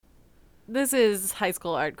This is high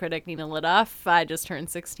school art critic Nina Lidoff. I just turned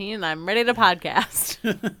 16 and I'm ready to podcast.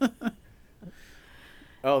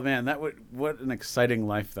 Oh man, what an exciting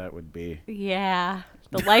life that would be. Yeah.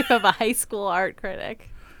 The life of a high school art critic.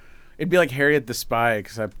 It'd be like Harriet the Spy,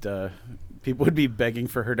 except people would be begging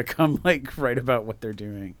for her to come write about what they're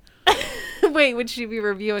doing. Wait, would she be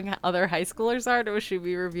reviewing other high schoolers' art or would she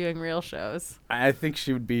be reviewing real shows? I think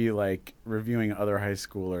she would be reviewing other high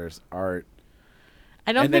schoolers' art.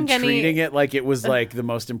 I don't think then treating it like it was the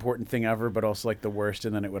most important thing ever, but also the worst,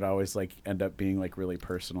 and then it would always end up being really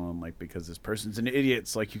personal and because this person's an idiot.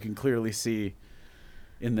 It's you can clearly see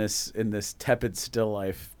in this tepid still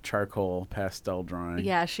life charcoal pastel drawing.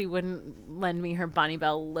 Yeah, she wouldn't lend me her Bonnie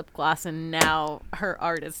Bell lip gloss, and now her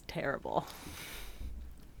art is terrible.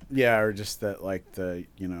 Yeah, or just that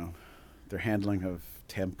their handling of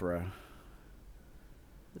tempera.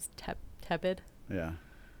 It's tepid. Yeah.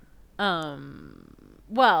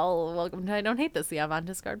 Well, welcome to I Don't Hate This, the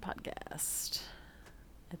Avant-Garde podcast,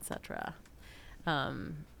 etc.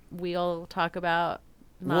 We'll talk about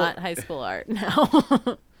not high school art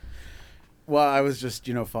now. Well, I was just,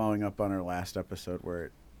 following up on our last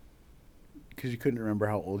episode because you couldn't remember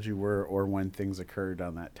how old you were or when things occurred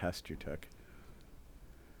on that test you took.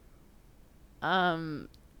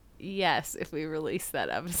 Yes, if we release that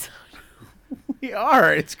episode. We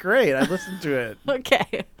are. It's great. I listened to it.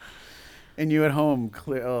 Okay. And you at home,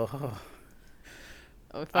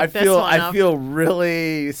 I feel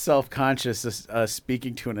really self-conscious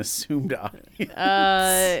speaking to an assumed audience.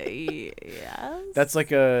 Yes. That's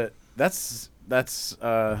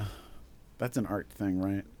that's an art thing,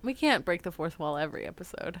 right? We can't break the fourth wall every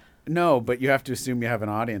episode. No, but you have to assume you have an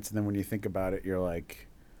audience, and then when you think about it, you're like,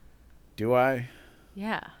 do I?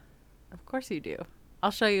 Yeah, of course you do. I'll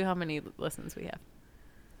show you how many listens we have.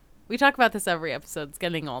 We talk about this every episode. It's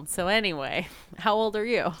getting old. So anyway, how old are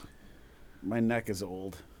you? My neck is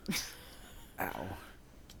old. Ow.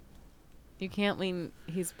 You can't lean.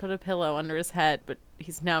 He's put a pillow under his head, but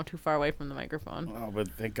he's now too far away from the microphone. Oh, but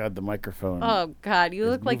thank God the microphone. Oh, God. You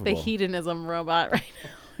look like the hedonism robot right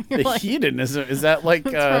now. The hedonism? Is that it's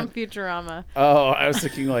from Futurama. Oh, I was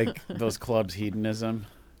thinking those clubs hedonism.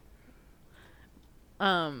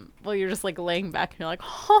 Well, you're just laying back and you're like,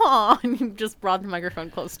 huh, and you just brought the microphone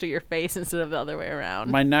close to your face instead of the other way around.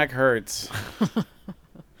 My neck hurts.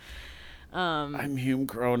 I'm Hume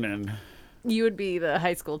Cronin. You would be the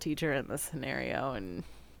high school teacher in this scenario, and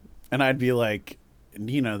I'd be like,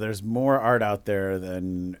 Nina, there's more art out there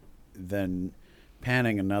than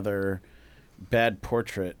panning another bad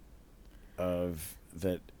portrait of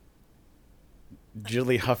that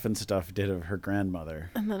Julie Huffenstuff did of her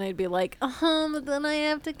grandmother. And then I'd be like, but then I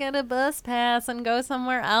have to get a bus pass and go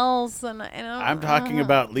somewhere else. And I'm talking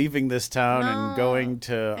about leaving this town and going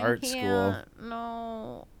to art school.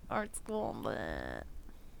 No, art school. Bleh.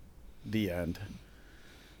 The end.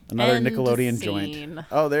 Another End Nickelodeon scene. joint.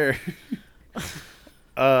 Oh, there.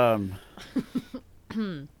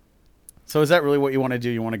 So is that really what you want to do?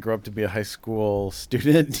 You want to grow up to be a high school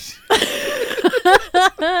student?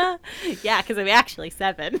 Yeah, because I'm actually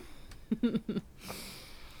 7.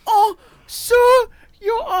 Oh, sir,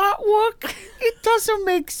 your artwork, it doesn't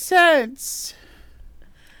make sense.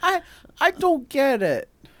 I don't get it.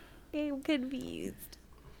 I'm confused.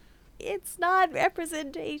 It's not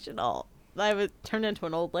representational. I would turn into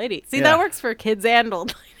an old lady. See, that works for kids and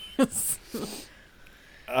old ladies.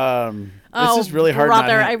 This is really hard.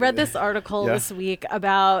 Brother, I read this article this week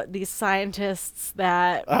about these scientists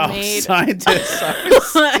that made scientists are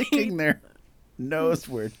sticking their nose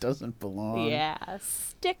where it doesn't belong. Yeah,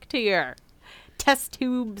 stick to your test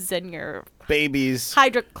tubes and your babies,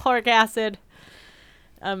 hydrochloric acid,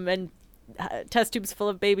 and test tubes full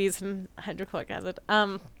of babies and hydrochloric acid.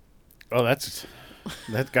 Oh,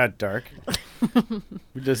 that got dark.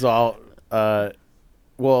 We just all.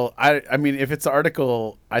 Well, I mean, if it's the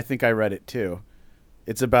article, I think I read it too.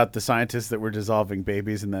 It's about the scientists that were dissolving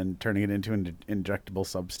babies and then turning it into an injectable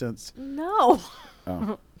substance. No.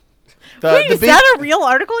 Oh. Wait, is that a real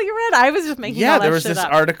article you read? I was just making all that shit up. Yeah, there was this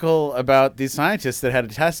article about these scientists that had a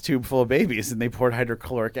test tube full of babies and they poured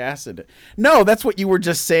hydrochloric acid. No, that's what you were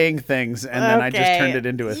just saying things, and then I just turned it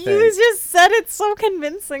into a thing. You just said it so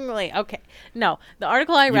convincingly. Okay. No, the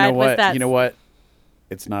article I read was that... You know what?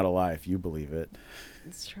 It's not a lie if you believe it.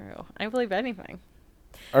 It's true. I believe anything.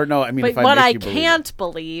 Or no, I mean, but if I what make I you can't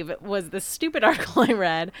believe was the stupid article I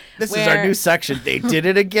read. This is our new section. They did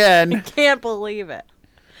it again. I can't believe it.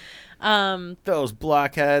 Those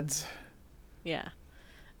blockheads. Yeah,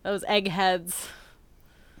 those eggheads.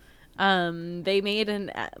 They made an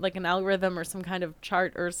algorithm or some kind of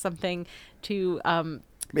chart or something to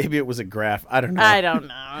Maybe it was a graph. I don't know. I don't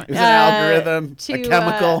know. It was an algorithm, a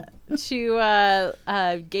chemical.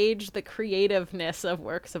 To gauge the creativeness of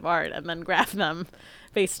works of art and then graph them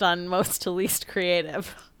based on most to least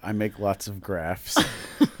creative. I make lots of graphs.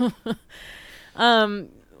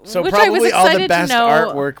 So Which probably all the best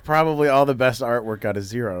artwork. artwork got a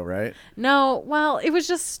 0, right? No, well, it was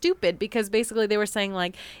just stupid because basically they were saying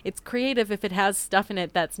like it's creative if it has stuff in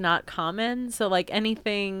it that's not common. So like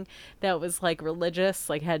anything that was like religious,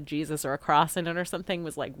 like had Jesus or a cross in it or something,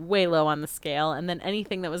 was like way low on the scale, and then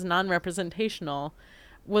anything that was non-representational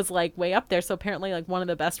was like way up there. So apparently like one of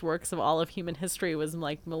the best works of all of human history was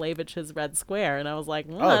like Malevich's Red Square, and I was like,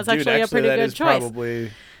 that's actually a pretty good choice. Probably.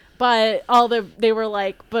 But they were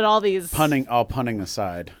like, but all these punning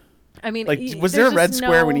aside. I mean, like, was there a Red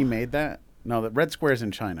Square when he made that? No, the Red Square's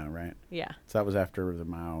in China, right? Yeah. So that was after the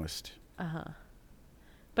Maoist.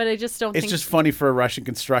 But I just don't think... It's just funny for a Russian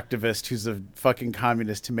constructivist who's a fucking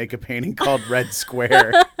communist to make a painting called Red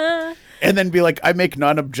Square. And then be like, I make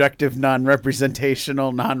non-objective,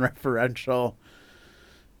 non-representational, non-referential.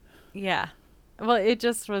 Yeah. Well, it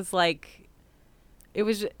just was like... It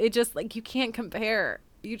just like, you can't compare...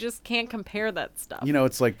 You just can't compare that stuff. You know,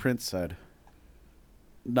 it's like Prince said.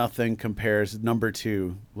 Nothing compares number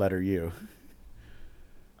 2, letter U.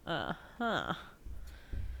 Uh-huh.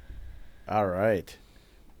 All right.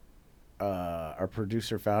 Our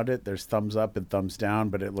producer found it. There's thumbs up and thumbs down,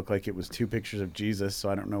 but it looked like it was 2 pictures of Jesus, so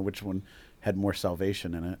I don't know which one had more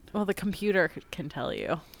salvation in it. Well, the computer can tell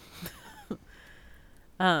you.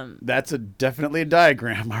 That's definitely a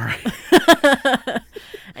diagram, all right.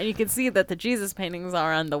 And you can see that the Jesus paintings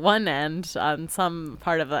are on the one end, on some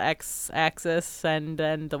part of the x-axis, and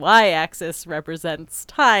then the y-axis represents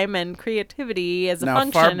time and creativity as a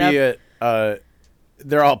function far be of... it,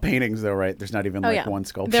 they're all paintings, though, right? There's not even one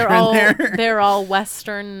sculpture in there. They're all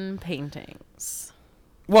Western paintings.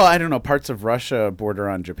 Well, I don't know. Parts of Russia border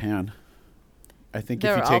on Japan. I think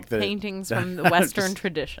if you take all paintings from the Western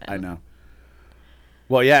tradition. I know.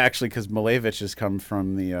 Well, yeah, actually, because Malevich has come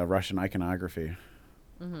from the Russian iconography.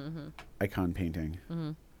 Mm-hmm. Icon painting.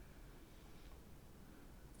 Mm-hmm.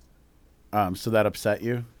 So that upset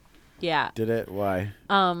you? Yeah. Did it? Why?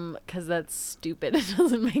 Because that's stupid. It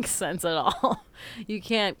doesn't make sense at all. You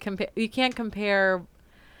can't compare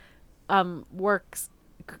works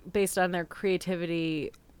based on their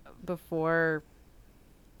creativity before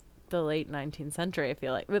the late 19th century. I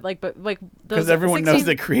feel like, because everyone knows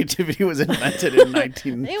that creativity was invented in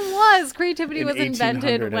 19. It was creativity was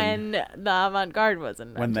invented when the avant-garde was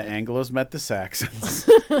invented. When the Anglos met the Saxons.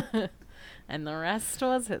 And the rest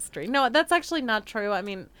was history. No, that's actually not true. I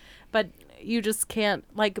mean, but you just can't,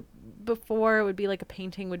 like, before it would be like a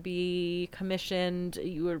painting would be commissioned.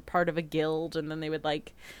 You were part of a guild, and then they would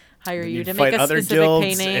like hire you to make a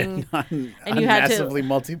specific painting. And you had massively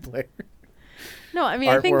multiplayer. No, I mean,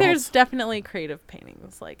 I think there's definitely creative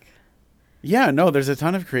paintings, like. Yeah, no, there's a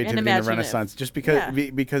ton of creativity in the Renaissance, just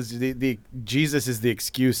because the Jesus is the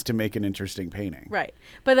excuse to make an interesting painting, right?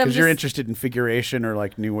 But because you're interested in figuration or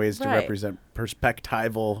like new ways to represent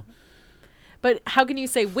perspectival. But how can you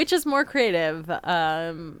say which is more creative,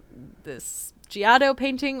 this Giotto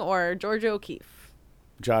painting or George O'Keeffe?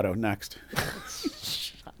 Giotto, next.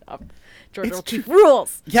 Shut up. George O'Keeffe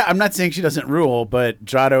rules. Yeah, I'm not saying she doesn't rule, but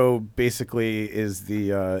Giotto basically is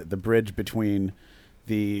the bridge between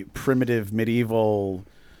the primitive medieval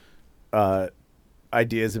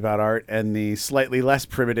ideas about art and the slightly less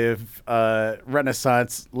primitive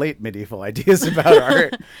Renaissance late medieval ideas about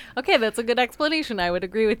art. Okay, that's a good explanation. I would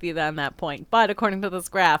agree with you on that point. But according to this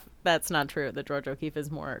graph, that's not true. That George O'Keeffe is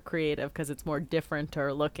more creative because it's more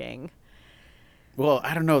differenter looking. Well,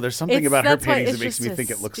 I don't know. There's something about her paintings that makes me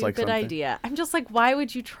think it looks like something. Idea. I'm just like, why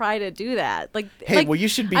would you try to do that? Like, hey, well, you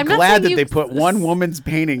should be glad that they put one woman's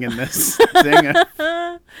painting in this thing.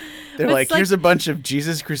 They're like, here's a bunch of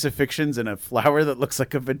Jesus crucifixions and a flower that looks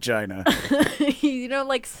like a vagina. You know,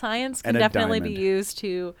 like science can definitely be used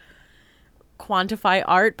to quantify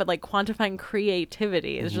art, but like quantifying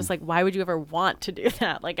creativity is just like, why would you ever want to do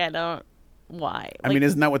that? Like, I don't. Why? I mean,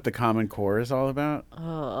 isn't that what the Common Core is all about?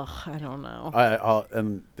 Oh, I don't know.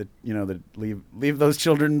 Leave those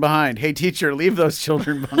children behind. Hey, teacher, leave those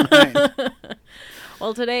children behind.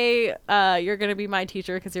 Well, today you're going to be my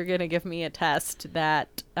teacher because you're going to give me a test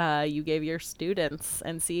that you gave your students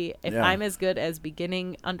and see if I'm as good as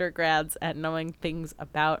beginning undergrads at knowing things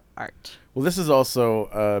about art. Well, this is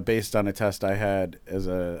also based on a test I had as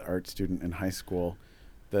an art student in high school.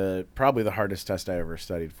 Probably the hardest test I ever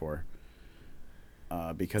studied for.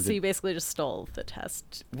 Because you basically just stole the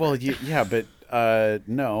test. Well, yeah, but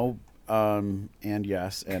no, and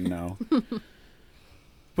yes, and no.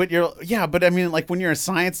 But but I mean, like when you're a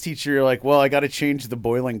science teacher, you're like, well, I got to change the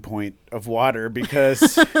boiling point of water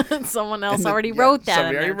because someone else already wrote that.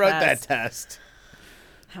 Somebody already wrote that test.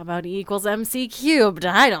 How about E equals MC cubed?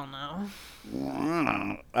 I don't know.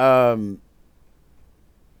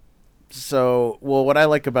 So, well, what I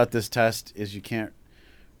like about this test is you can't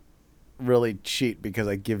really cheat because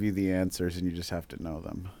I give you the answers and you just have to know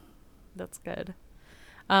them. That's good.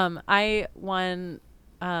 I once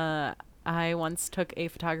took a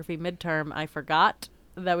photography midterm. I forgot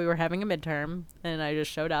that we were having a midterm, and I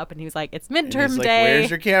just showed up, and he was like, "It's midterm day. Where's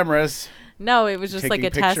your cameras?" No, it was just Taking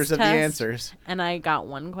like a pictures of the test, answers. and I got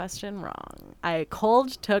one question wrong. I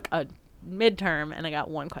cold took a midterm, and I got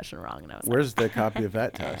one question wrong, and I was Where's the copy of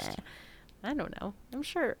that test? I don't know. I'm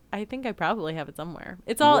sure. I think I probably have it somewhere.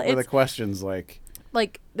 It's all. What were the questions like?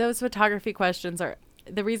 Like those photography questions are.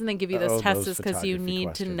 The reason they give you this test is because you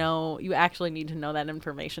need to know. You actually need to know that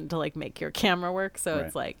information to like make your camera work. So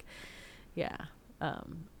it's like, yeah.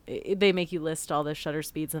 They make you list all the shutter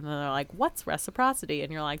speeds, and then they're like, "What's reciprocity?"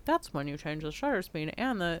 And you're like, "That's when you change the shutter speed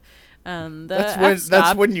and the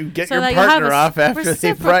that's when you get your partner off after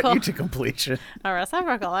they brought you to completion. A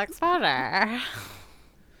reciprocal exposure.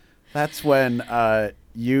 That's when the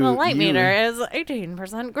light meter is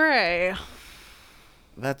 18% gray.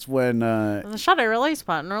 That's when the shutter release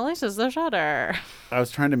button releases the shutter. I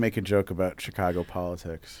was trying to make a joke about Chicago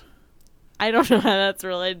politics. I don't know how that's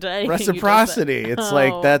related to anything. Reciprocity. It's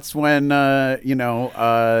like that's when I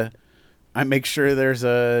make sure there's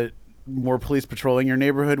more police patrolling your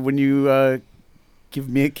neighborhood when you give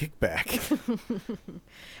me a kickback.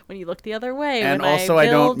 When you look the other way. And when also I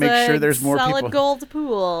don't make sure there's more people. Solid gold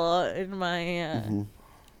pool in my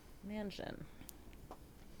mansion.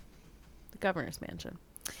 The governor's mansion.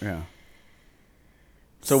 Yeah.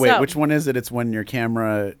 So wait, which one is it? It's when your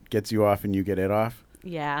camera gets you off and you get it off?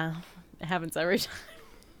 Yeah. It happens every time.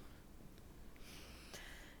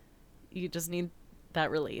 You just need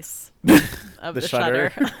that release of the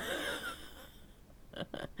shutter.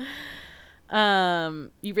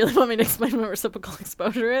 You really want me to explain what reciprocal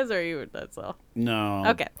exposure is, or that's all? No.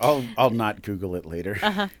 Okay. I'll not Google it later.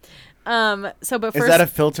 But first, is that a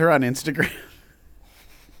filter on Instagram?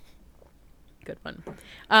 Good one.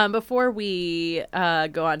 Before we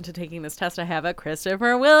go on to taking this test, I have a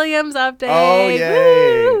Christopher Williams update. Oh,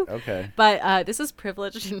 yay. Woo! Okay. But this is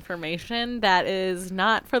privileged information that is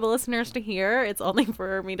not for the listeners to hear. It's only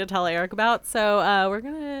for me to tell Eric about. So we're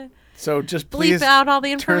going to just bleep please out all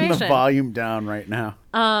the information. Turn the volume down right now.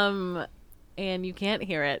 And you can't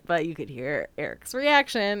hear it, but you could hear Eric's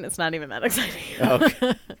reaction. It's not even that exciting.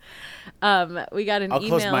 Okay. We got an email. I'll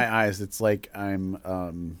close my eyes. It's like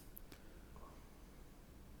I'm...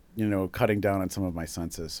 cutting down on some of my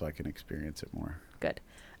senses so I can experience it more. Good.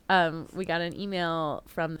 We got an email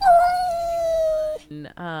from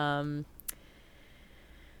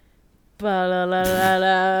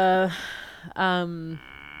proposals,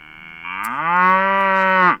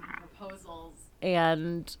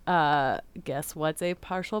 and guess what's a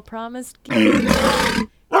partial promise gift?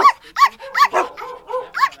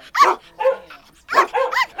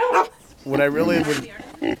 What I really would...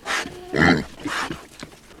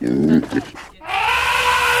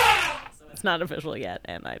 It's not official yet,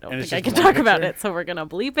 and I don't think I can talk about it, so we're gonna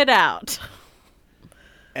bleep it out.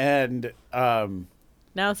 And now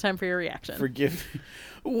it's time for your reaction. Forgive me.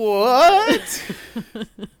 What?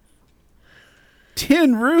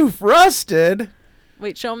 Tin roof rusted.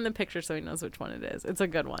 Wait, show him the picture so he knows which one it is. It's a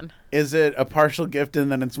good one. Is it a partial gift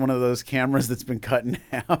and then it's one of those cameras that's been cut in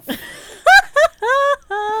half?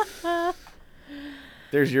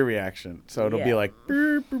 There's your reaction. So it'll be like...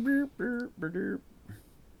 Burp, burp, burp, burp, burp.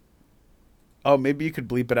 Oh, maybe you could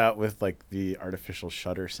bleep it out with like the artificial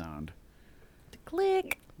shutter sound.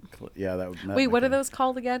 Click. Yeah, that would... Wait, what are those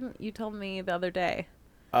called again? You told me the other day.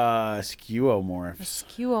 Skeuomorphs.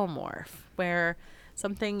 Skeuomorph, where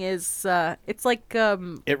something is... it's like...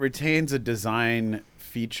 It retains a design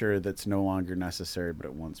feature that's no longer necessary, but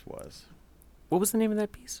it once was. What was the name of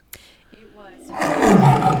that piece? It was...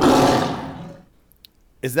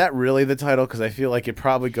 Is that really the title? Because I feel like it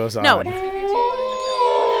probably goes on. No. And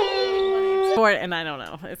I don't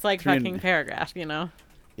know. It's like fucking paragraph,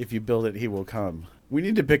 If you build it, he will come. We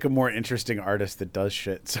need to pick a more interesting artist that does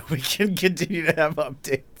shit so we can continue to have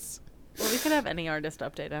updates. Well, we could have any artist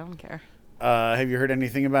update. I don't care. Have you heard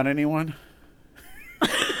anything about anyone?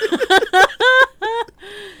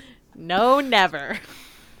 No, never.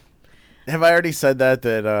 Have I already said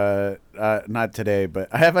that not today, but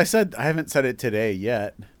I haven't said it today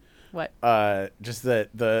yet. What? Just that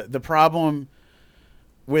the problem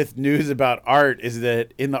with news about art is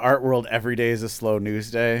that in the art world, every day is a slow news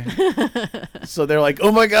day. So they're like,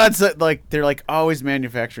 oh my God. So like, they're like always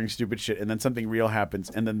manufacturing stupid shit. And then something real happens.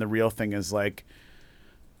 And then the real thing is like,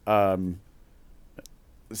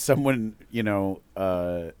 someone,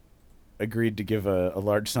 agreed to give a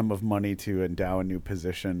large sum of money to endow a new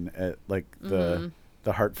position at like the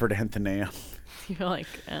Hartford Athenaeum. You're like,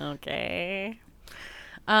 okay.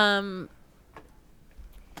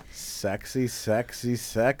 Sexy, sexy,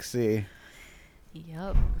 sexy.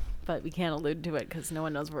 Yep. But we can't allude to it because no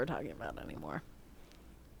one knows what we're talking about anymore.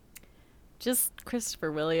 Just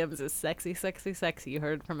Christopher Williams is sexy, sexy, sexy. You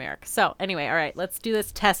heard from Eric. So anyway, all right, let's do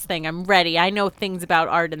this test thing. I'm ready. I know things about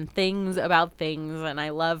art and things about things, and I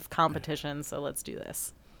love competition, so let's do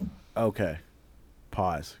this. Okay.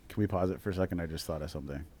 Pause. Can we pause it for a second? I just thought of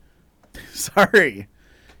something. Sorry.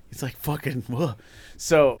 He's like, fucking, whoa.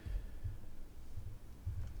 So.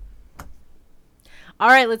 All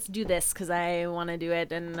right, let's do this because I want to do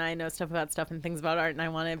it, and I know stuff about stuff and things about art, and I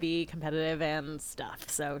want to be competitive and stuff.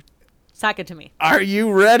 So talk it to me. Are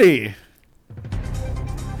you ready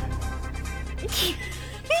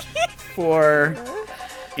for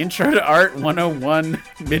Intro to Art 101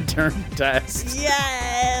 midterm test?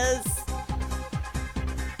 Yes.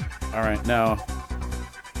 All right, now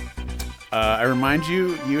I remind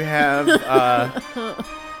you, you have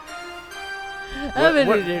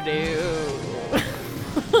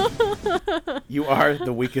you are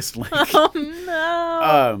the weakest link. Oh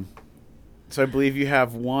no. So I believe you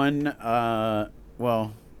have one.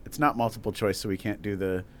 Well, it's not multiple choice, so we can't do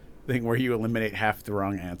the thing where you eliminate half the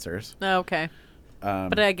wrong answers. Okay.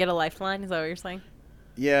 But I get a lifeline? Is that what you're saying?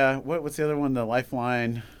 Yeah. What's the other one? The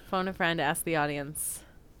lifeline. Phone a friend, ask the audience.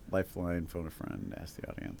 Lifeline, phone a friend, ask the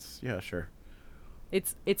audience. Yeah, sure.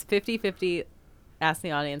 It's 50-50, ask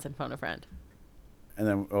the audience and phone a friend. And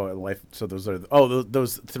then So those are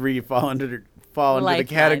those three fall under the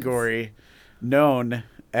category known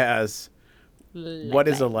as what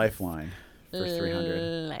is a lifeline for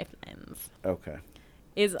 300? Lifelines. Okay.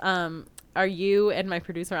 Are you and my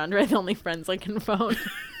producer Andre the only friends I can phone?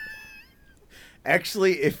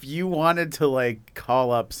 Actually, if you wanted to like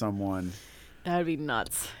call up someone, that would be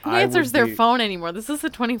nuts. Who answers their phone anymore? This is the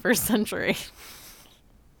 21st century.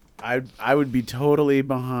 I would be totally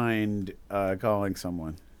behind calling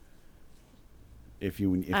someone if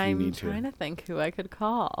you need to. I'm trying to think who I could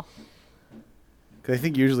call. Because I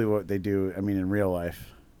think usually what they do, I mean, in real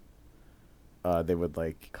life, they would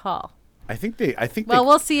like call. Well,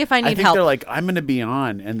 we'll see if I need help. They're like, I'm going to be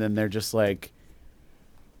on, and then they're just like,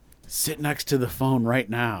 sit next to the phone right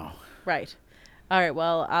now. Right. All right,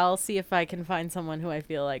 well, I'll see if I can find someone who I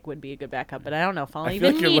feel like would be a good backup, but I don't know if I'll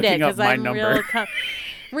even need it because I'm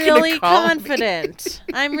really confident.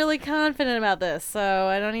 I'm really confident about this, so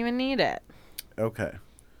I don't even need it. Okay.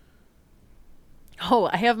 Oh,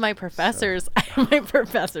 I have my professors. I have my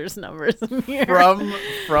professors' numbers in here.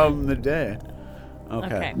 From the day.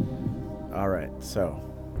 Okay. All right. So,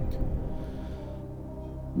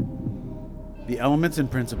 the elements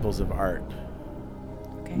and principles of art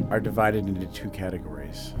are divided into two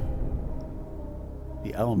categories: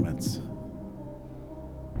 the elements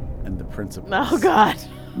and the principles. Oh God.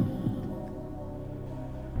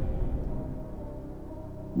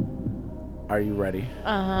 Are you ready?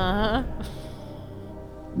 Uh-huh.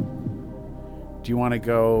 Do you want to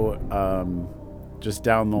go just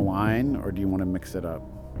down the line, or do you want to mix it up?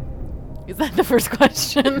 Is that the first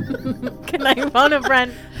question? Can I phone a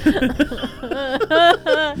friend?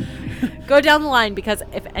 Go down the line, because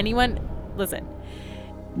if anyone... Listen,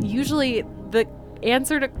 usually the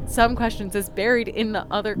answer to some questions is buried in the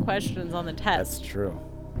other questions on the test. That's true.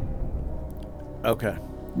 Okay.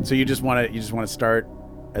 So you just want to start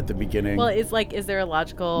at the beginning? Well, is there a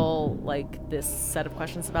logical, like, this set of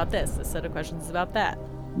questions about this set of questions about that? No.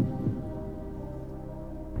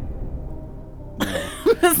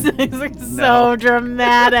 This is like so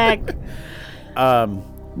dramatic.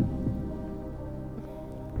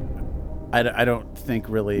 I don't think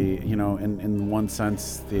really, in one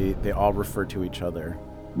sense, they all refer to each other.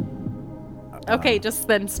 Okay, just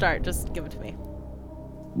then start. Just give it to me.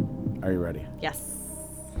 Are you ready? Yes.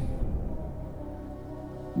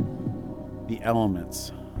 The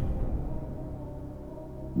elements.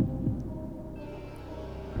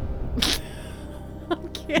 I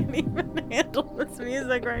can't even handle this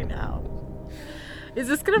music right now. Is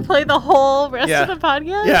this going to play the whole rest of the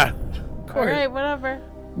podcast? Yeah. All right, whatever.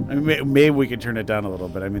 I mean, maybe we could turn it down a little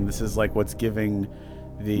bit. I mean, this is like what's giving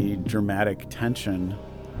the dramatic tension.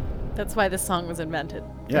 That's why this song was invented.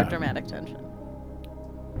 Yeah. For dramatic tension.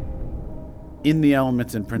 In the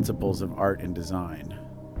elements and principles of art and design.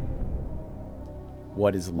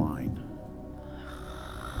 What is line?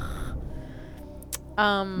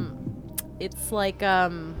 It's like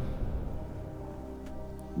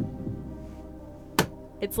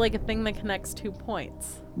it's like a thing that connects 2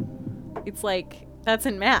 points. It's like that's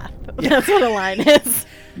in math. That's what a line is.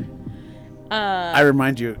 I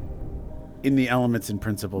remind you, in the elements and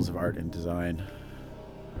principles of art and design,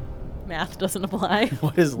 Math doesn't apply.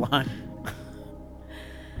 what is line?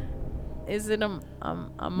 Is it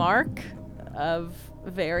a mark of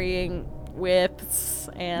varying widths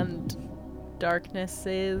and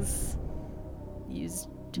darknesses used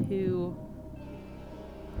to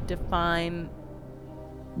define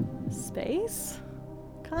space?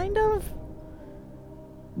 Kind of?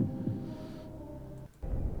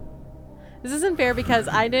 This isn't fair because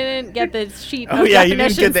I didn't get the sheet of Oh yeah, you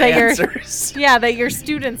didn't definitions get the answers. that your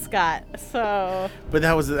students got. So But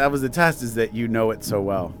that was the test, is that you know it so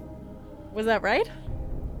well. was that right?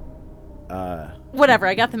 Whatever,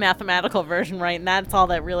 I got the mathematical version right, and that's all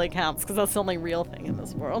that really counts because that's the only real thing in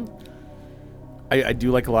this world. I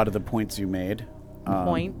do like a lot of the points you made.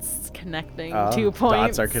 Points connecting 2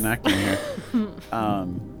 points. Dots are connecting here.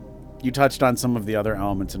 You touched on some of the other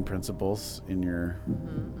elements and principles in your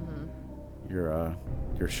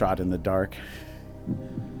shot in the dark.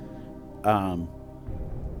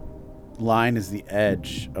 Line is the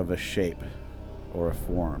edge of a shape or a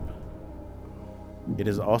form. It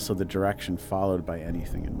is also the direction followed by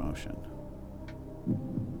anything in motion.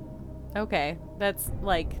 Okay, that's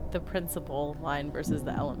like the principal line versus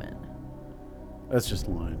the element. That's just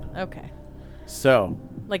line. Okay. So,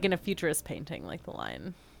 Like in a futurist painting, like the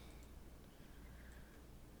line.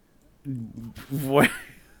 what?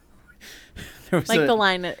 There was Like the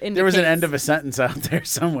line indicates... There was an end of a sentence out there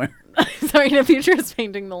somewhere. Sorry, in a futurist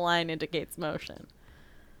painting, the line indicates motion.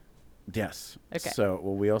 Yes. Okay. So,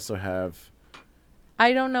 well, we also have...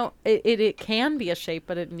 I don't know. It can be a shape,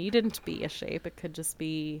 but it needn't be a shape. It could just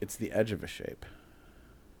be... It's the edge of a shape.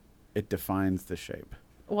 It defines the shape.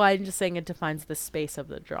 Well, I'm just saying it defines the space of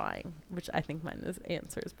the drawing, which I think mine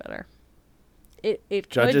answer is better. It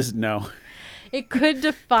Judges, could, no. It could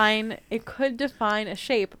define a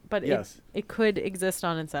shape, but Yes. it could exist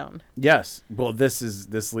on its own. Yes. Well,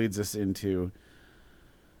 this leads us into...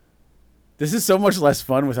 This is so much less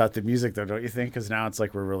fun without the music, though, don't you think? Because now it's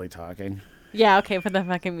like we're really talking. Yeah, okay, put the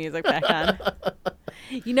fucking music back on.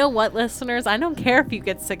 You know what, listeners? I don't care if you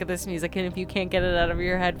get sick of this music and if you can't get it out of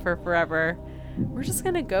your head for forever. We're just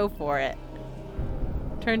going to go for it.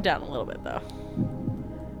 Turn down a little bit, though.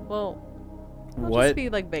 Well, I'll just be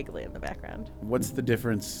like vaguely in the background. What's the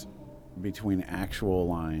difference between actual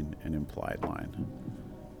line and implied line?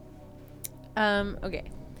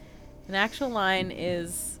 Okay. An actual line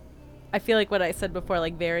is, I feel like what I said before,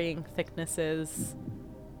 like varying thicknesses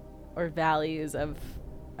or values of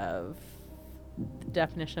the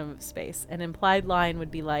definition of space. An implied line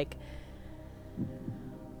would be like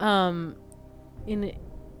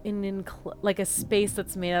like a space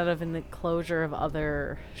that's made out of an enclosure of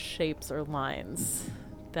other shapes or lines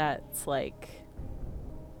that's like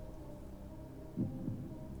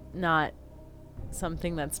not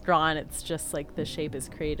something that's drawn. It's just like the shape is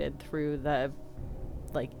created through the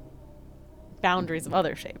like boundaries of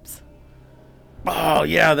other shapes. Oh,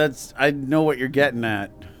 yeah, I know what you're getting at.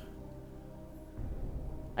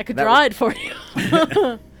 I could draw it for you.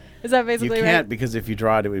 Is that basically right? You can't, because if you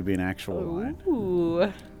draw it, it would be an actual line.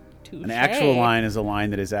 Ooh. Touché. An actual line is a line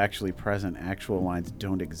that is actually present. Actual lines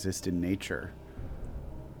don't exist in nature.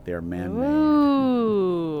 They are man-made.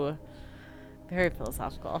 Ooh. Very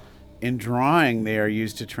philosophical. In drawing, they are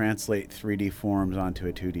used to translate 3D forms onto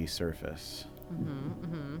a 2D surface.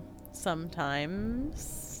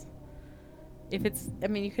 Sometimes. If it's, I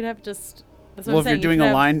mean, you could have just... Well, if you're doing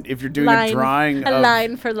a line, if you're doing a drawing of... A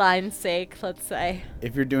line for line's sake, let's say.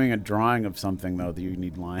 If you're doing a drawing of something, though, you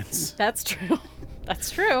need lines. That's true. That's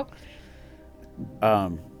true.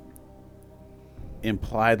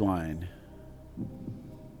 Implied line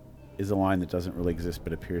is a line that doesn't really exist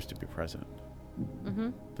but appears to be present.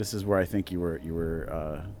 Mm-hmm. This is where I think you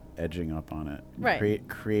were edging up on it. Right.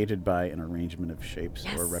 Created by an arrangement of shapes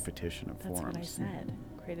Yes. or repetition of That's forms. what I said.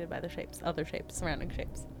 Created by the shapes, other shapes, surrounding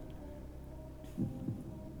shapes.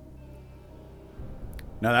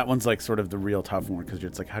 Now that one's like sort of the real tough one, because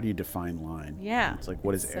it's like, how do you define line? Yeah. It's like,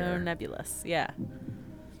 what is air? So nebulous. Yeah.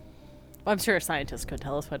 Well, I'm sure scientists could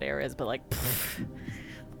tell us what air is, but like,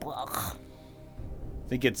 I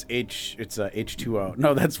think it's H2O.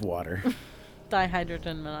 No, that's water.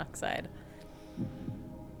 dihydrogen monoxide.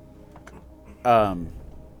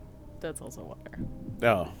 That's also water.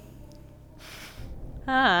 Oh.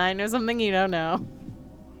 I know something you don't know.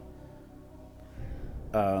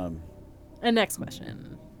 And next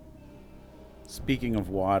question. Speaking of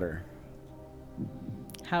water,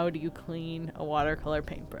 How do you clean a watercolor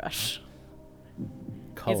paintbrush?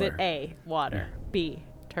 color. Is it A, water, B,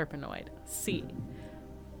 terpenoid, C,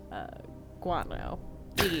 guano,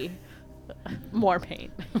 D, more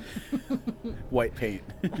paint? White paint.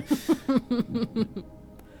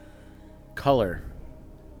 Color.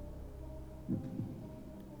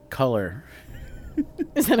 Color.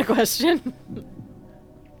 Is that a question?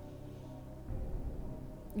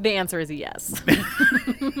 The answer is yes.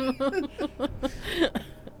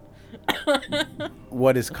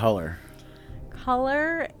 What is color?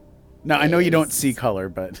 Color. Now, I know you don't is- see color,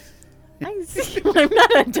 but I see. I'm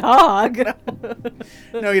not a dog.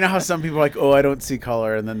 no, you know how some people are like, oh, I don't see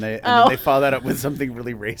color, and then they follow that up with something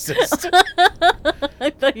really racist. I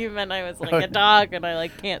thought you meant I was like a dog and I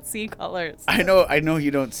like can't see colors. I know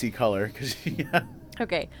you don't see color because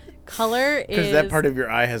Okay, color is that part of your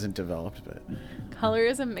eye hasn't developed, but color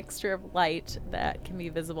is a mixture of light that can be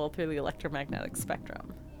visible through the electromagnetic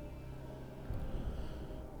spectrum.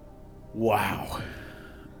 wow.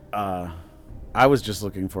 I was just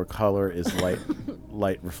looking for color is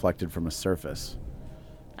light reflected from a surface.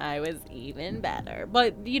 I was even better.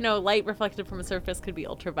 But, you know, light reflected from a surface could be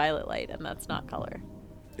ultraviolet light, and that's not color.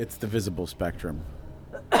 It's the visible spectrum.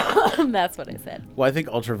 That's what I said. Well, I think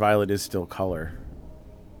ultraviolet is still color.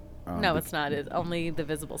 No, it's not. It's only the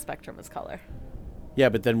visible spectrum is color. Yeah,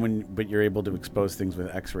 but then but you're able to expose things with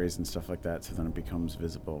X-rays and stuff like that, so then it becomes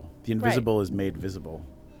visible. The invisible is made visible.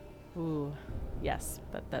 Ooh, yes,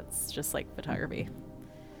 but that's just like photography.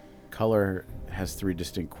 Color has 3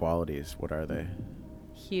 distinct qualities. What are they?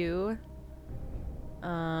 Hue.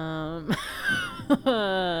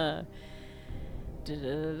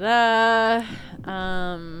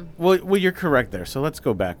 Well, you're correct there. So let's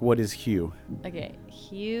go back. What is hue? Okay,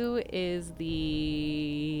 hue is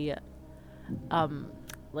the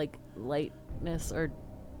like lightness or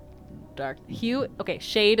dark. Hue. Okay,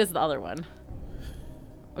 shade is the other one.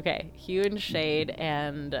 Okay, hue and shade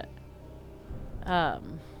and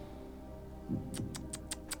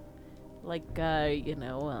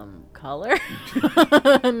color.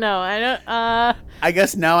 No, I don't. I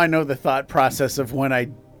guess now I know the thought process of when I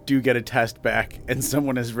do get a test back and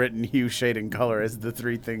someone has written hue, shade, and color as the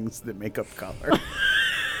 3 things that make up color.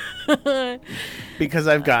 Because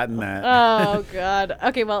I've gotten that. Oh God.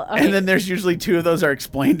 Okay, well. Okay. And then there's usually 2 of those are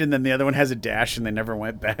explained, and then the other one has a dash, and they never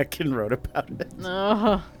went back and wrote about it.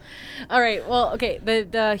 Oh. All right. Well, okay.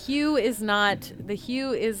 The hue is not. The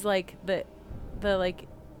hue is like the like.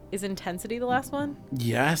 Is intensity the last one?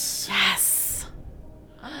 Yes. Yes.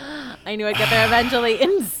 I knew I'd get there eventually.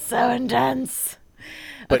 It's so intense.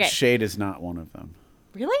 But Okay. shade is not one of them.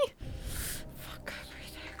 Really? Fuck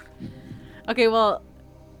everything. Okay, well,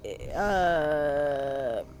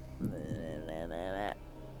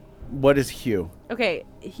 What is hue? okay,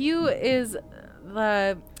 hue is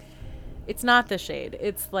it's not the shade.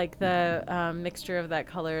 It's like the mixture of that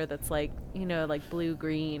color that's like, you know, like blue,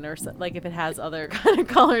 green, or so, like if it has other kind of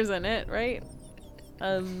colors in it, right?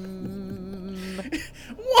 What?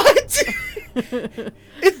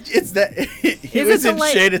 it's that hue Is it the isn't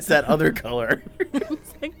light? shade, it's that other color.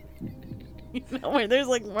 It's like, you know, where there's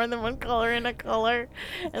like more than one color in a color,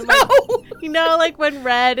 and No! like, you know, like when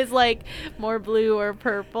red is like more blue or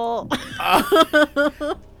purple.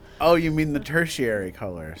 Oh, you mean the tertiary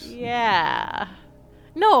colors? Yeah.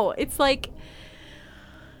 No, it's like,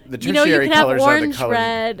 The you know, you tertiary can have colors are the orange colors.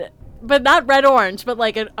 red, but not red orange, but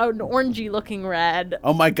like an orangey looking red.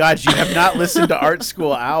 Oh my God, you have not listened to Art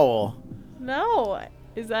School Owl. No,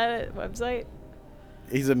 is that a website?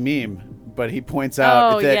 He's a meme, but he points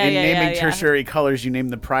out Oh, that yeah, in yeah, naming yeah. tertiary colors, you name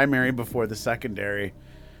the primary before the secondary.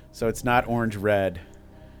 So it's not orange red.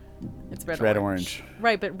 It's red, It's red orange.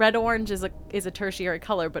 Right, but red orange is a tertiary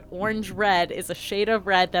color, but orange red is a shade of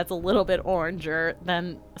red that's a little bit oranger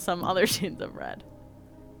than some other shades of red.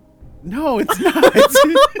 No, it's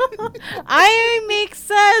not. I make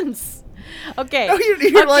sense. Okay. No, you're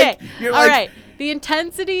okay. like- you're All like- right. The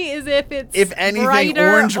intensity is if it's If anything,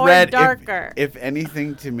 brighter orange or red. darker. If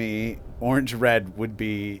anything, to me, orange red would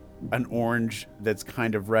be an orange that's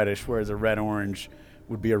kind of reddish, whereas a red orange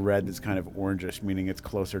would be a red that's kind of orangish, meaning it's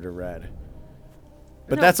closer to red.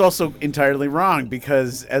 But No. that's also entirely wrong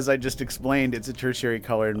because, as I just explained, it's a tertiary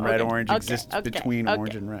color, and red Okay, orange okay, exists okay, between okay.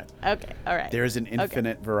 orange and red. Okay. All right. There's an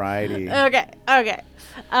infinite variety. Okay.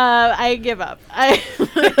 I give up.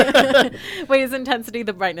 Wait, is intensity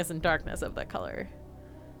the brightness and darkness of the color?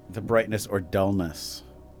 The brightness or dullness.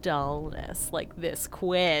 Dullness, like this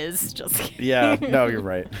quiz. Just kidding. Yeah, no, you're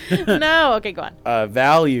right. No. Okay, go on.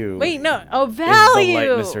 Value. Wait, no. Oh, is value. the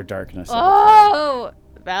lightness or darkness. Of Oh,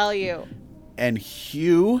 value. And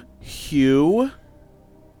hue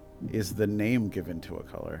is the name given to a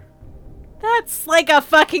color. That's like a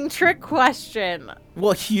fucking trick question.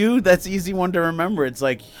 Well, hue, that's easy one to remember. It's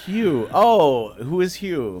like hue. Oh, who is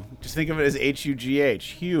Hugh? Just think of it as Hugh.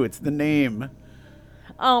 Hue, it's the name.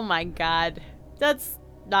 Oh my god.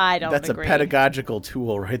 I don't That's agree. a pedagogical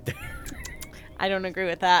tool right there. I don't agree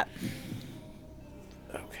with that.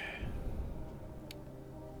 Okay.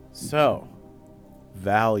 So,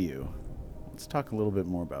 value. Let's talk a little bit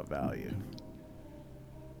more about value.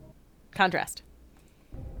 Contrast.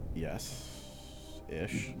 Yes.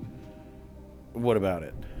 Ish. What about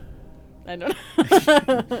it? I don't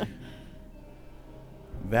know.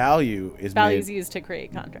 Value is Values made... used to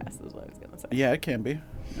create contrast is what I was going to say. Yeah, it can be.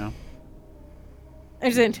 No. I'm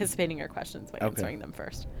just anticipating your questions by Okay. answering them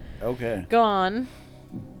first. Okay. Go on.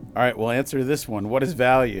 All right, we'll answer this one. What is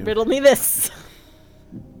value? Riddle me this.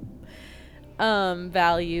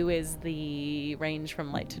 Value is the range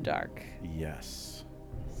from light to dark. Yes.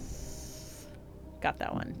 Got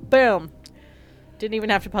that one. Boom. Didn't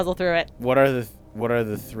even have to puzzle through it. What are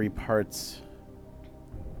the three parts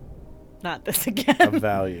Not this of again.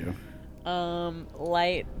 value?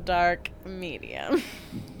 Light, dark, medium.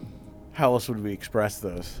 How else would we express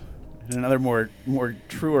those? In another more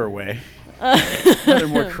truer way. Another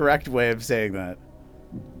more correct way of saying that.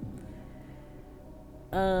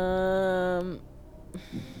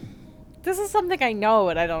 This is something I know,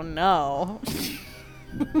 but I don't know.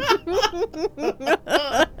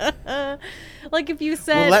 Like if you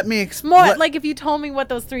said Well, let me like if you told me what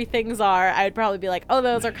those three things are, I'd probably be like, oh,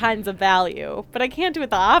 those are kinds of value. But I can't do it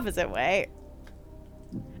the opposite way.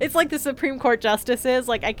 It's like the Supreme Court justices.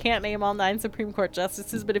 Like, I can't name all 9 Supreme Court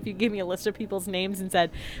justices, but if you give me a list of people's names and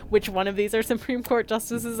said which one of these are Supreme Court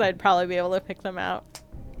justices, I'd probably be able to pick them out.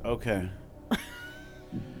 Okay.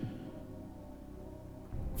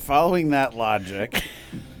 Following that logic,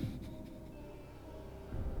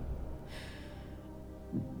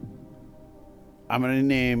 I'm going to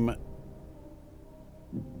name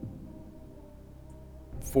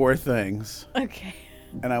 4 things, Okay.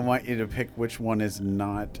 and I want you to pick which one is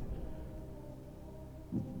not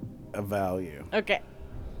a value. Okay.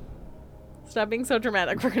 Stop being so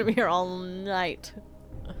dramatic. We're going to be here all night.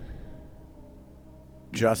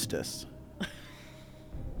 Justice.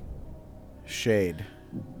 Shade.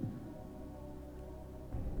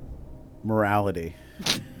 Morality.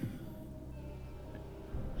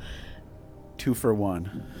 2 for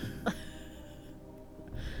 1.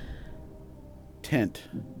 Tint.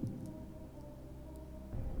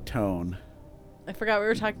 Tone. I forgot we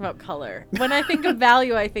were talking about color. When I think of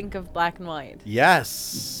value, I think of black and white.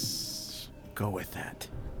 Yes. Go with that.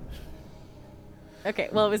 Okay,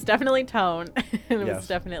 well, it was definitely tone. And it Yes. was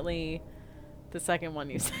definitely the second one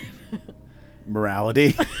you said.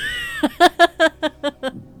 Morality.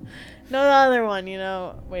 No, the other one, you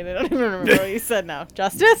know. Wait, I don't even remember what you said now.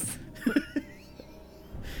 Justice?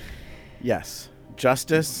 Yes.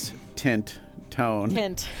 Justice, tint, tone,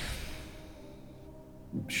 Tint.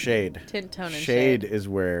 shade. Tint, tone, and Shade shade. is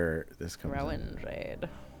where this comes in. Rowan shade.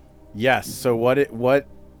 Yes. So what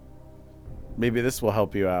maybe this will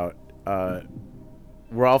help you out.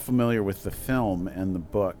 We're all familiar with the film and the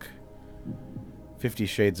book 50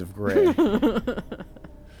 Shades of Grey.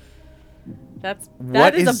 That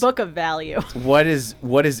What is is- a book of value. What is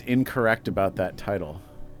incorrect about that title?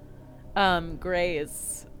 Gray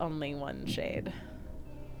is only one shade.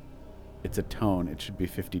 It's a tone. It should be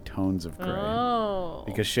 50 tones of gray. Oh.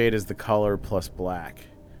 Because shade is the color plus black,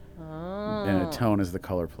 Oh. and a tone is the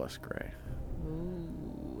color plus gray.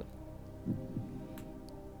 Ooh.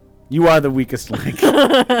 You are the weakest link.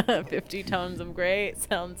 50 tones of gray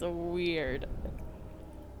sounds weird.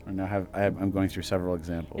 I'm going through several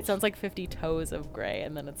examples. It sounds like 50 toes of gray,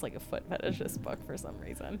 and then it's like a foot fetishist book for some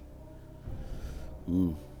reason.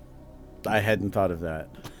 I hadn't thought of that.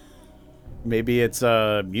 Maybe it's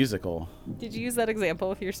a musical. Did you use that example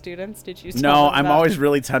with your students? Did you? Tell No, them I'm about- always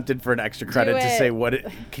really tempted for an extra credit to it. say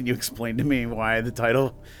can you explain to me why the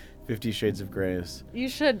title 50 Shades of Grey is? You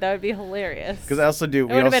should. That would be hilarious. Because I also do.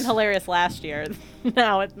 It would have been hilarious last year.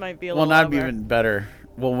 Now it might be a Well, little. not over. even better.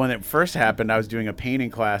 Well, when it first happened, I was doing a painting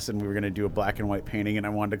class, and we were going to do a black and white painting, and I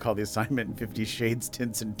wanted to call the assignment 50 Shades,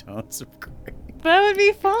 Tints, and Tones of Grey. That would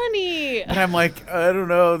be funny. And I'm like, I don't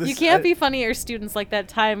know. You can't be funny, or students like that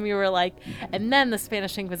time you were like, and then the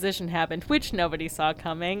Spanish Inquisition happened, which nobody saw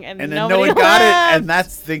coming, and And then nobody no one got laughed.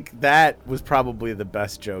 it, and that was probably the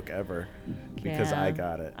best joke ever, because Yeah. I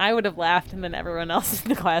got it. I would have laughed, and then everyone else in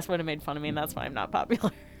the class would have made fun of me, and that's why I'm not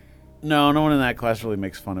popular. No one in that class really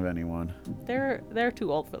makes fun of anyone. They're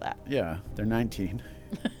too old for that. Yeah, they're 19.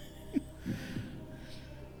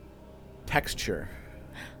 Texture.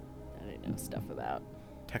 I didn't know stuff about.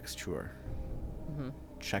 Texture. Mm-hmm.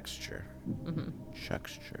 Texture. Mm-hmm.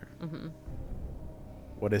 Texture. Mm-hmm.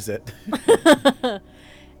 What is it?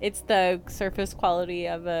 It's the surface quality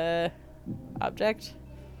of a object,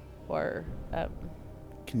 or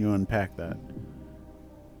Can you unpack that?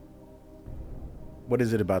 What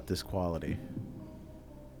is it about this quality?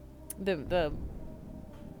 the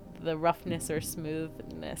roughness or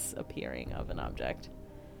smoothness appearing of an object,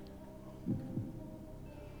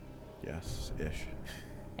 Yes, ish.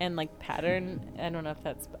 and like pattern. I don't know if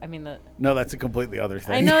that's. I mean the. No, that's a completely other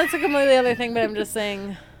thing. I know it's a completely other thing, but I'm just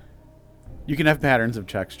saying. You can have patterns of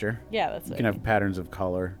texture. Yeah, that's You what can I have mean. patterns of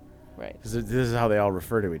color. Right. This is how they all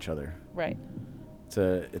refer to each other. Right. It's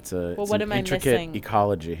Well, it's what an am I intricate missing?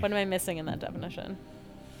 ecology. What am I missing in that definition?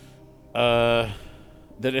 That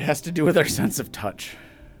it has to do with our sense of touch.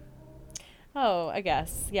 Oh, I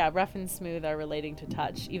guess. Yeah, rough and smooth are relating to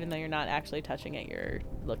touch, even though you're not actually touching it, you're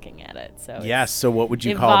looking at it. So Yes. So what would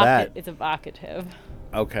you call that? It's evocative,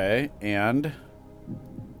 Okay. And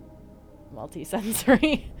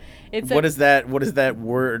multisensory. what is that? What is that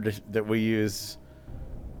word that we use?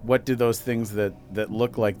 What do those things that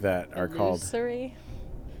look like that are called? Illusory?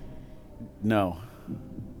 No.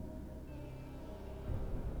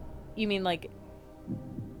 You mean like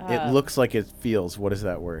It looks like it feels. What is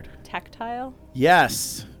that word? tactile?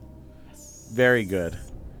 Yes. Very good.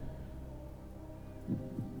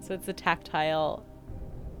 So it's a tactile.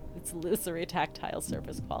 It's illusory tactile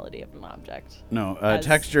surface quality of an object. No, As-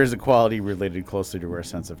 texture is a quality related closely to our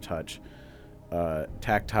sense of touch.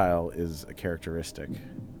 Tactile is a characteristic.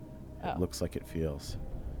 Oh. It looks like it feels.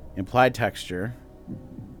 Implied texture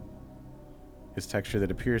is texture that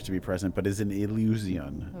appears to be present but is an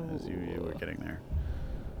illusion, as you were Ooh. getting there.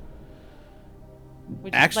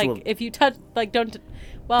 Which Actual- is like if you touch, like don't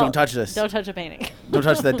touch this. Don't touch a painting. Don't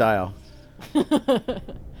touch that dial. All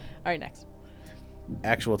right, next.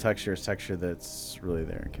 Actual texture is texture that's really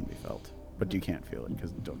there and can be felt, but you can't feel it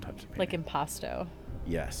because don't touch the painting. Like impasto.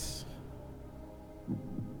 Yes.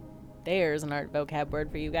 There's an art vocab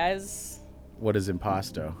word for you guys. What is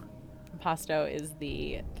impasto? Impasto is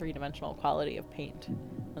the three-dimensional quality of paint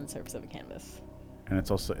on the surface of a canvas. And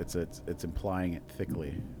it's also it's implying it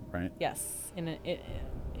thickly, right? Yes, it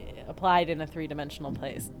applied in a three-dimensional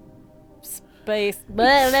place. Space.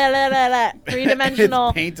 Blah, blah, blah, blah, blah. Three-dimensional.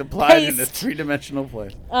 It's paint applied in a paste. three-dimensional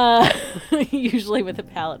place. Usually with a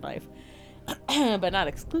palette knife, but not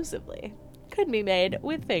exclusively. Could be made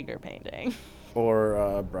with finger painting.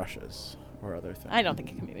 Or brushes or other things. I don't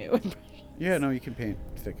think it can be made with brushes. Yeah, no, you can paint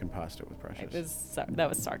thick impasto with brushes. That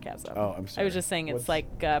was sarcasm. Oh, I'm I sorry. was just saying it's What's-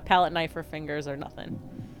 like palette knife or fingers or nothing.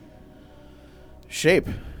 Shape.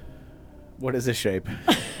 What is a shape?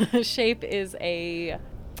 Shape is a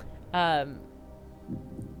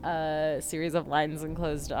series of lines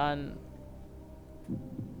enclosed on,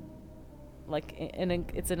 like,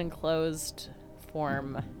 it's an enclosed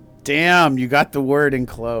form. Damn, you got the word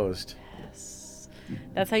enclosed. Yes.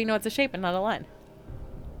 That's how you know it's a shape and not a line.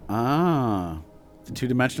 Ah. The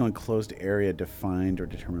two-dimensional enclosed area defined or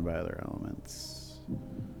determined by other elements.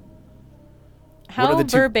 How are the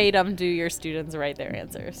two- verbatim do your students write their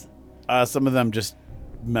answers? Some of them just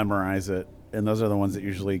memorize it, and those are the ones that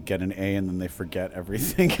usually get an A and then they forget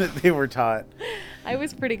everything that they were taught. I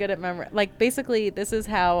was pretty good at like, basically, this is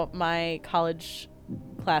how my college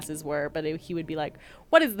classes were, but he would be like,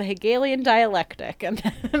 what is the Hegelian dialectic? And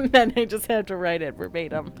then I just had to write it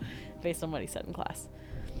verbatim based on what he said in class.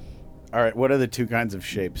 All right, what are the two kinds of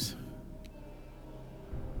shapes?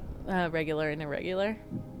 Regular and irregular.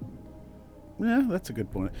 Yeah, that's a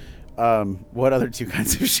good point. What other two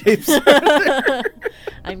kinds of shapes?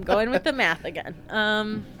 I'm going with the math again.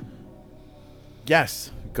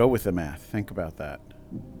 Yes, go with the math. Think about that.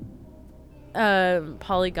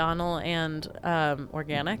 Polygonal and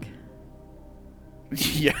organic.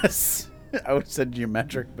 Yes. I would have said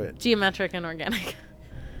geometric, but Geometric and organic.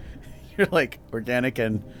 you're like organic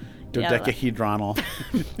and dodecahedronal.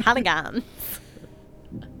 Polygons.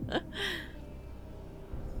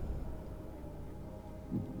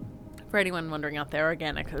 For anyone wondering out there,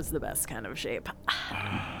 organic is the best kind of shape.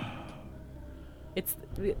 It's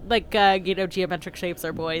like, geometric shapes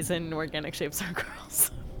are boys and organic shapes are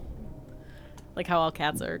girls. Like how all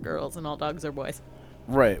cats are girls and all dogs are boys.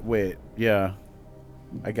 Right, wait. Yeah.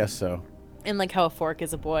 I guess so. And like how a fork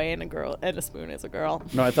is a boy and a spoon is a girl.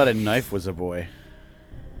 No, I thought a knife was a boy.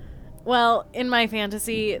 Well, in my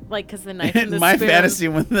fantasy, like, because the knife and the In my spoon, fantasy,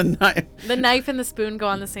 when the knife... the knife and the spoon go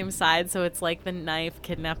on the same side, so it's like the knife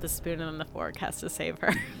kidnapped the spoon and then the fork has to save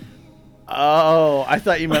her. Oh, I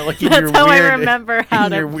thought you meant like in That's your how I weird, remember how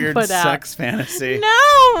in to your weird put out. sex fantasy.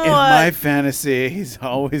 No, In my fantasy, he's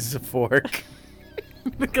always a fork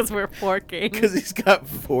because we're forking. because he's got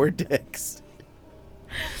 4 dicks,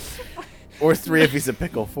 or 3 if he's a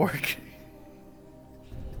pickle fork.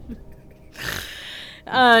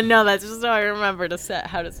 No, that's just how I remember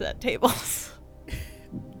how to set tables.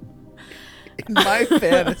 In my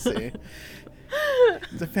fantasy,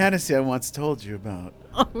 the fantasy I once told you about.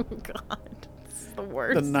 Oh God, this is the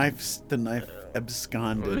worst. The knife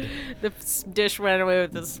absconded. The dish ran away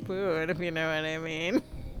with the spoon, if you know what I mean.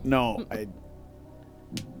 No,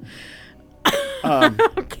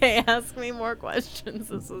 Okay, ask me more questions.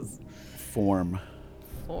 This is form.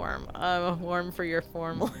 form. A form for your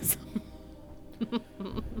formalism.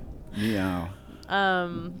 Meow.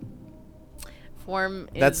 Form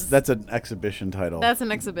is... That's an exhibition title. That's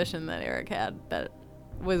an exhibition that Eric had that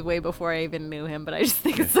was way before I even knew him, but I just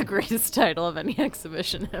think it's the greatest title of any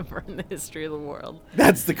exhibition ever in the history of the world.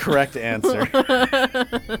 That's the correct answer.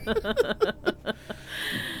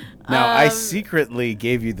 Now, I secretly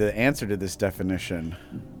gave you the answer to this definition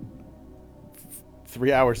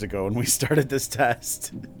 3 hours ago when we started this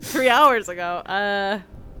test. 3 hours ago.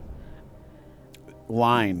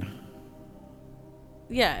 Line.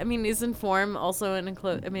 Yeah, I mean, isn't form also an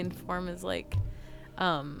enclosed... I mean, form is like...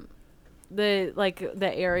 the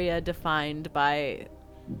area defined by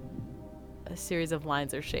a series of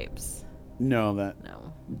lines or shapes. No,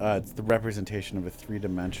 it's the representation of a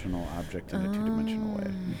 3-dimensional object in a 2-dimensional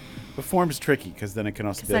way. But form's tricky because then it can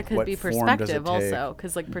also be like, that could what be form does it perspective take? also,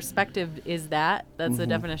 because like perspective is that's the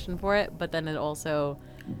definition for it, but then it also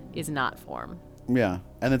is not form. Yeah,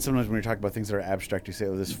 and then sometimes when you talk about things that are abstract, you say,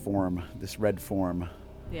 "Oh, this form, this red form,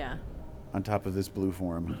 Yeah, on top of this blue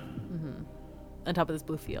form, on top of this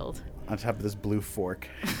blue field. on top of this blue fork,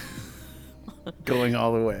 going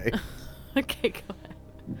all the way." Okay, go ahead.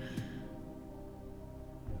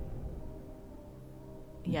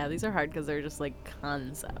 Yeah, these are hard because they're just like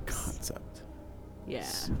concepts. Concept. Yeah.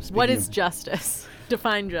 Speaking What is of- justice?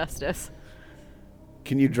 Define justice.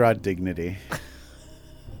 Can you draw dignity?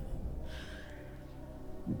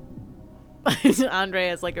 Andre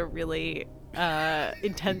has like a really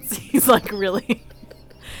intense. He's like really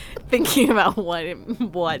thinking about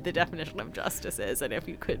what the definition of justice is, and if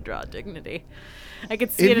you could draw dignity. I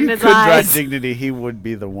could see If it in you his could draw eyes. dignity, he would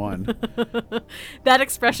be the one. That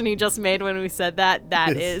expression he just made when we said that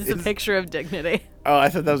is a It's- picture of dignity. Oh, I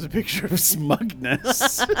thought that was a picture of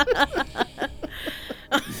smugness.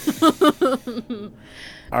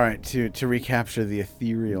 All right, to recapture the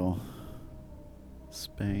ethereal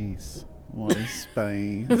space. What is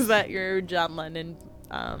space? Is that your John Lennon?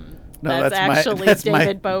 No, that's that's my- actually that's my-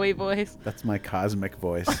 David Bowie voice. That's my cosmic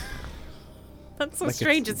voice. That's so like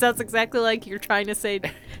strange. it's- It sounds exactly like you're trying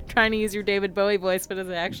to use your David Bowie voice, but it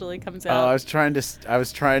actually comes Oh, out. I was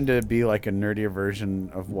trying to be like a nerdier version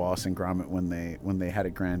of Wallace and Gromit when they had a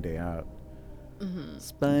grand day out.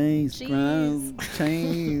 Space, Cheese.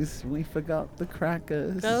 cheese. We forgot the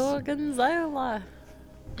crackers. Gorgonzola.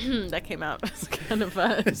 That came out as kind of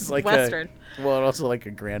a It's like Western. Well, and also like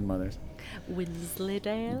a grandmother's.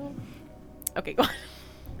 Wensleydale. Okay, go on.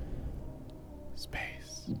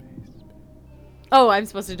 Space. Oh, I'm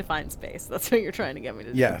supposed to define space. That's what you're trying to get me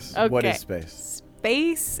to do. Yes. Okay. What is space?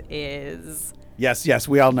 Space is... Yes.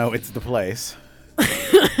 We all know it's the place.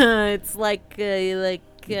 it's like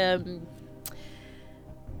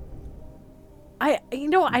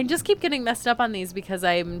I just keep getting messed up on these because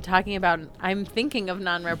I'm thinking of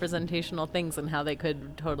non-representational things and how they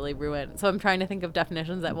could totally ruin. So I'm trying to think of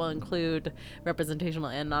definitions that will include representational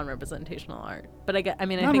and non-representational art. But I think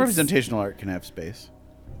Non-representational art can have space.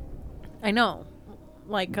 I know,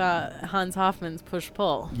 like Hans Hofmann's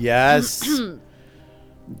push-pull. Yes.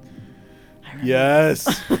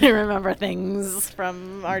 Yes. I remember things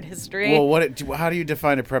from art history. Well, how do you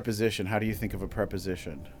define a preposition? How do you think of a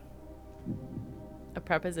preposition? A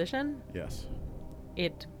preposition? Yes.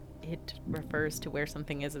 It refers to where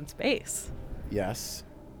something is in space. Yes.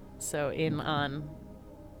 So in, on,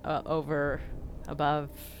 over, above,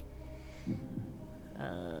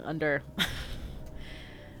 under.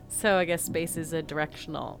 So I guess space is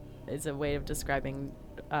is a way of describing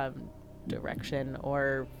direction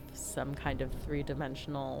or some kind of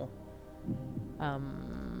 3-dimensional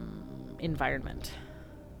environment.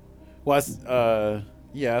 Well,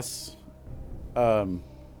 yes.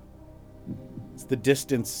 It's the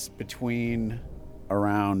distance between,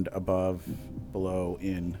 around, above, below,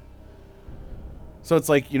 in. So it's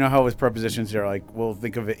like, you know how with prepositions you're like, well,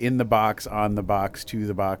 think of it in the box, on the box, to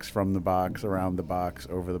the box, from the box, around the box,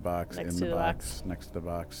 over the box, Next in to the the box, box. next to the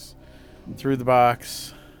box, through the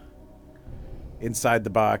box. inside the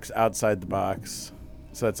box, outside the box.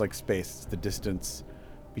 So that's like space. It's the distance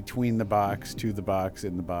between the box, to the box,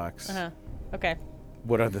 in the box. Okay.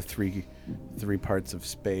 What are the three parts of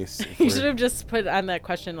space? You should have just put on that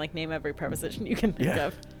question, like, name every preposition you can think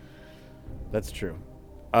of. That's true.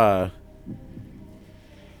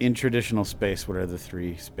 In traditional space, what are the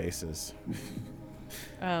three spaces?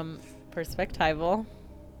 Perspectival.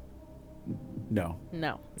 No.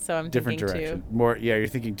 No. So I'm Different thinking direction. More. Yeah, you're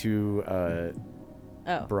thinking too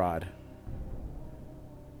broad.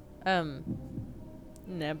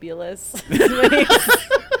 Nebulous. Do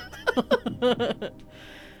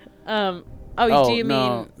you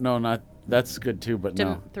mean no, not that's good too, but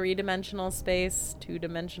no. 3-dimensional space,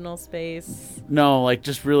 2-dimensional space? No, like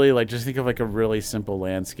just really like just think of like a really simple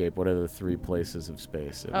landscape. What are the three places of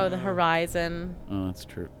space? Oh, the horizon. Oh, that's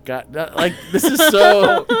true. God, like this is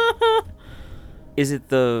so. Is it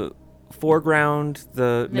the foreground,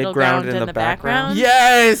 the Middle midground, ground, and the background?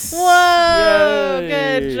 Yes. Whoa!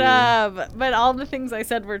 Yay. Good job. But all the things I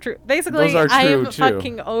said were true. Basically, Those are I true, am too.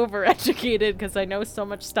 fucking overeducated because I know so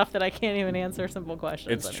much stuff that I can't even answer simple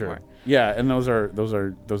questions It's anymore. true. Yeah, and those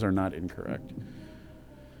are not incorrect.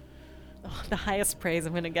 Oh, the highest praise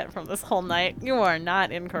I'm going to get from this whole night. You are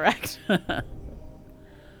not incorrect.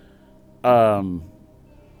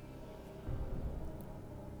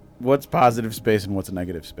 What's positive space and what's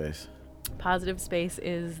negative space? Positive space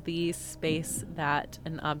is the space that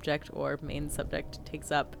an object or main subject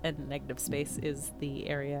takes up, and negative space is the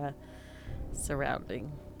area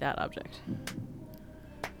surrounding that object.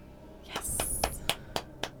 Yes.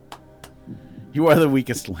 You are the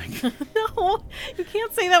weakest link. No, you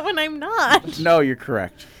can't say that when I'm not. No, you're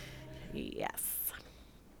correct. Yes.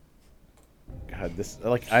 God, this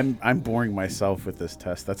I'm boring myself with this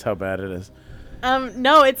test. That's how bad it is.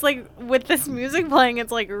 No, it's like with this music playing,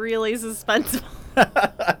 it's like really suspenseful.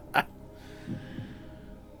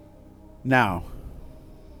 Now, do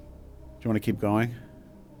you want to keep going?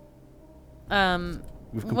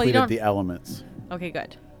 We've completed the elements. Okay,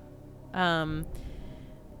 good.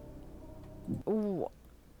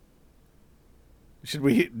 Should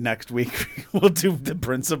we next week we'll do the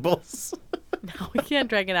principles? No, we can't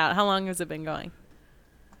drag it out. How long has it been going?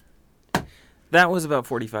 That was about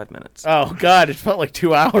 45 minutes. Oh God, it felt like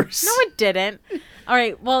 2 hours. No, it didn't. All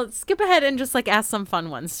right, well, skip ahead and just like ask some fun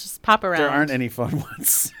ones. Just pop around. There aren't any fun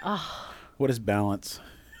ones. Oh. What is balance?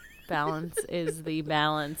 Balance is the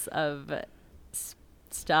balance of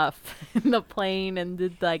stuff in the plane and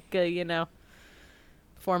the, like,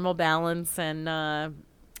 formal balance and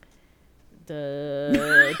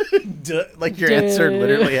Duh. Like your answer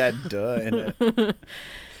literally had duh in it.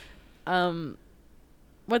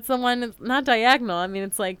 What's the one? It's not diagonal. I mean,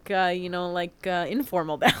 it's like,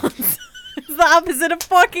 informal balance. It's the opposite of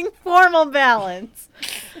fucking formal balance.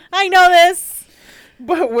 I know this.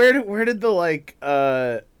 But where did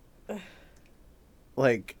the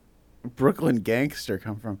Brooklyn gangster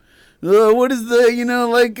come from? What is the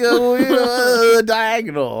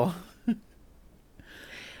diagonal?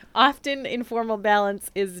 Often informal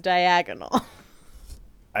balance is diagonal.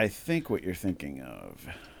 I think what you're thinking of.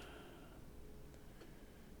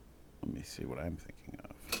 Let me see what I'm thinking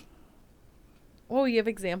of. Oh, you have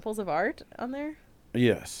examples of art on there?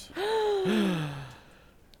 Yes.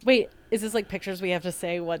 Wait, is this like pictures we have to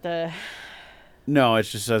say what the... No, it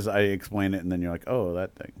just says I explain it and then you're like, oh,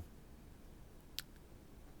 that thing.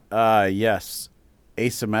 Yes.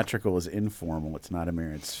 Asymmetrical is informal. It's not a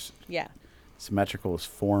mirror. It's Yeah. symmetrical is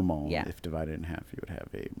formal. Yeah. If divided in half, you would have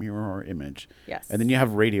a mirror image. Yes. And then you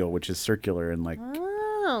have radial, which is circular and like...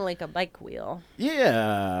 Oh, like a bike wheel.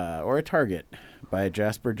 Yeah, or a target by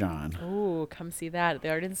Jasper John. Ooh, come see that at the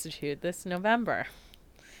Art Institute this November.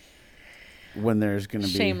 When there's going to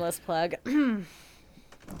be... Shameless plug. When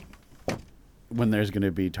there's going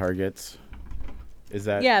to be targets. Is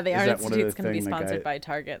that... Yeah, the is Art that one of Institute's the going to be thing that sponsored guy- by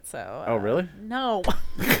Target, so... Oh, really? No.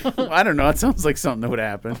 I don't know. It sounds like something that would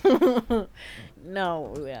happen.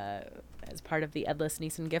 No, as part of the Edlis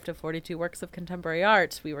Neeson gift of 42 works of contemporary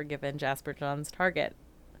art, we were given Jasper John's Target.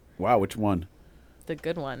 Wow, which one? The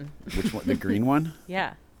good one. Which one? The green one?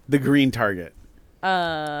 Yeah. The green target.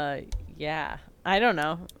 Yeah. I don't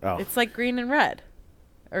know. Oh. It's like green and red.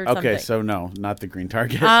 Or Okay, something. so no, not the green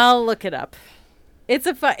target. I'll look it up. It's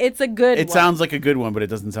a good one. It sounds like a good one, but it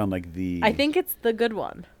doesn't sound like the... I think it's the good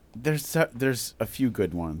one. There's a few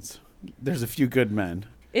good ones. There's a few good men.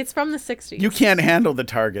 It's from the 60s. You can't handle the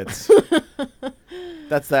targets.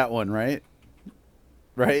 That's that one, right?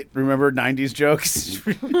 Right? Remember 90s jokes?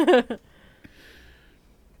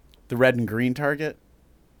 The red and green target?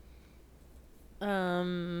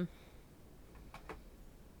 The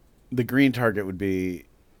green target would be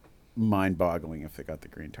mind-boggling if they got the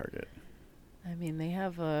green target. I mean, they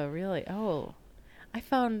have a really. Oh, I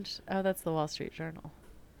found. Oh, that's the Wall Street Journal.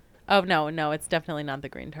 Oh no, it's definitely not the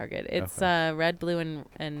green target. It's Okay. red, blue,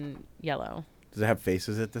 and yellow. Does it have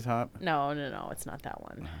faces at the top? No, it's not that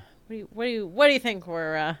one. What do you think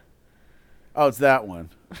we're? Oh, it's that one.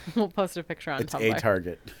 We'll post a picture on It's Tumblr. a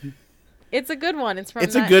target. It's a good one. It's from.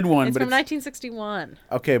 It's a good one, It's but from it's- 1961.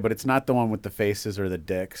 Okay, but it's not the one with the faces or the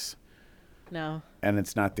dicks, No, and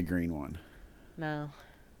it's not the green one. no.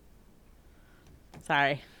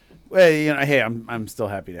 Sorry. Well, hey, I'm still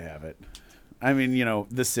happy to have it. I mean,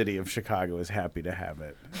 the city of Chicago is happy to have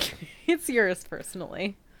it. It's yours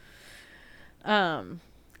personally.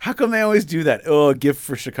 How come they always do that? Oh, a gift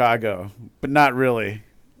for Chicago, but not really.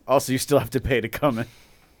 Also, you still have to pay to come in.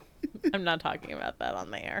 I'm not talking about that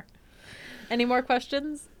on the air. Any more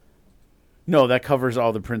questions? No, that covers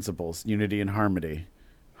all the principles: unity and harmony.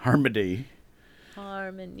 Harmony.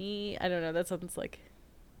 Harmony. I don't know. That sounds like.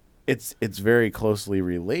 It's very closely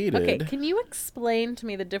related. Okay, can you explain to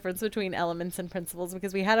me the difference between elements and principles?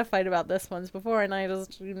 Because we had a fight about this once before, and I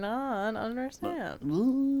just do not understand.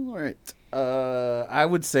 All right. I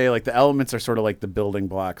would say like the elements are sort of like the building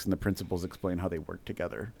blocks, and the principles explain how they work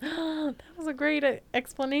together. That was a great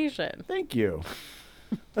explanation. Thank you.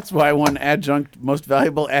 That's why I won most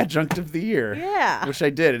valuable adjunct of the year. Yeah. Which I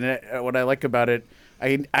did, and what I like about it,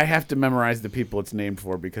 I have to memorize the people it's named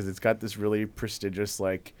for because it's got this really prestigious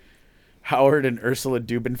like Howard and Ursula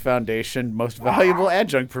Dubin Foundation most valuable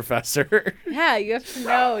adjunct professor. Yeah, you have to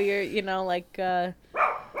know.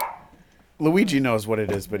 Luigi knows what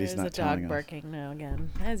it is, but he's There's not a telling dog us. barking now again,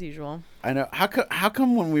 as usual. I know. How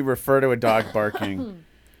come when we refer to a dog barking,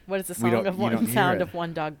 What is the We song don't- of you one don't hear sound it. of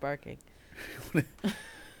one dog barking?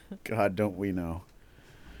 God, don't we know?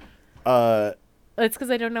 It's because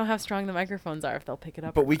I don't know how strong the microphones are if they'll pick it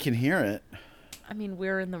up. But we can hear it. I mean,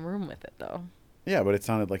 we're in the room with it though. Yeah, but it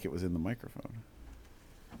sounded like it was in the microphone.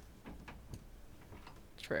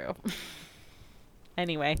 True.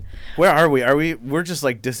 Anyway, Where are we? We're just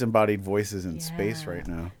like disembodied voices in space Yeah. right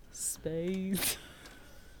now. space.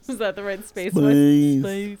 Is that the right space? Space.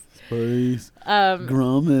 Space. Space. Um.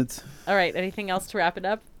 Grommet. All right. Anything else to wrap it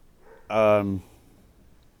up?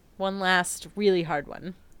 One last really hard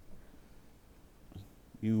one.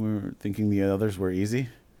 You were thinking the others were easy?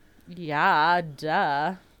 Yeah.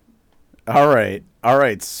 Duh. All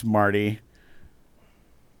right, smarty.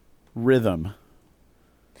 Rhythm.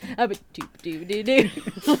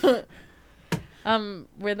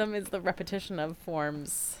 Rhythm is the repetition of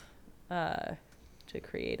forms to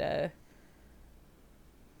create a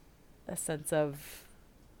sense of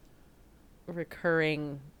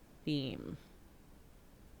recurring theme.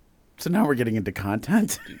 So now we're getting into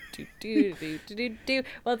content.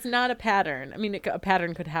 Well, it's not a pattern. I mean, a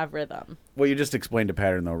pattern could have rhythm. Well, you just explained a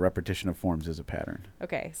pattern, though. Repetition of forms is a pattern.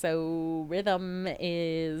 Okay, so rhythm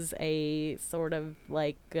is a sort of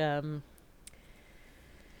like sense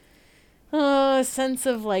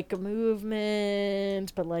of like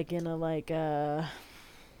movement, but like in a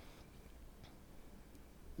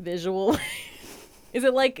visual. Is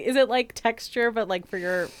it like texture, but like for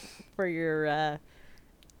your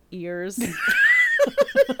ears?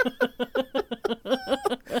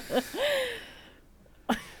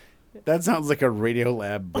 That sounds like a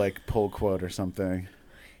Radiolab like pull quote or something.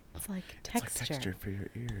 It's like It's like texture, texture for your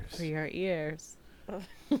ears. for your ears.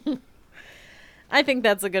 I think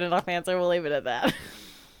that's a good enough answer. We'll leave it at that.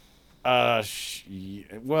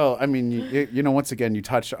 Well, I mean, once again, you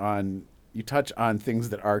touch on things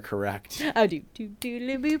that are correct. Oh, do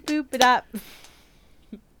boop boop it up.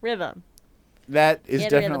 Rhythm. That is Get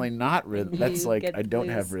definitely rhythm. not rhythm. That's You like get I don't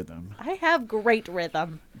blues. have rhythm. I have great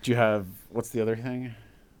rhythm. Do you have what's the other thing?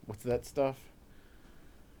 What's that stuff?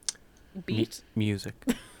 Beat. Music.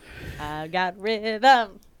 I got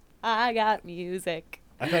rhythm. I got music.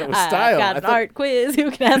 I thought it was style. I got I an thought- art quiz.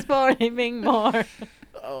 Who can ask for anything more?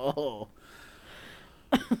 Oh.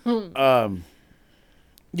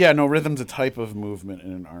 Yeah, no, rhythm's a type of movement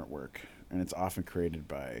in an artwork, and it's often created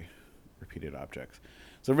by repeated objects.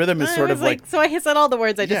 So rhythm is I sort was of like so I said all the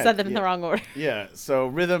words. I just Yeah, said them in the yeah. wrong order. yeah. So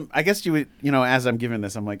rhythm, I guess you would, as I'm giving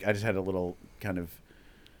this, I'm like, I just had a little kind of.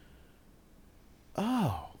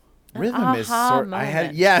 Oh, An rhythm is aha sort. I had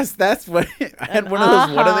moment. yes, that's what I had. An One of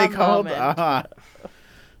those. What are aha they called?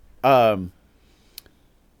 moment.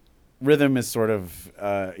 Rhythm is sort of,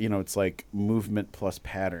 it's like movement plus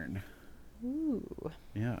pattern. Ooh.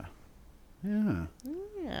 Yeah, yeah.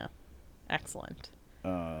 Yeah. Excellent.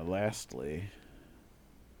 Lastly,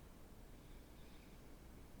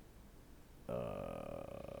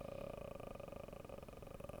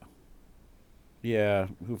 yeah,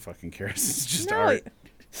 who fucking cares? It's just No, art.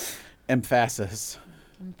 Emphasis.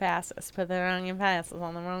 Emphasis. Put the wrong emphasis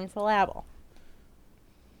on the wrong syllable.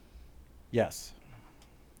 Yes.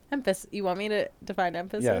 Emphasis. You want me to define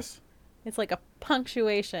emphasis? Yes. It's like a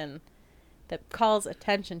punctuation that calls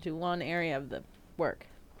attention to one area of the work.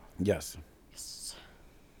 Yes. Yes.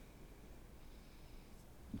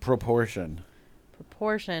 Proportion.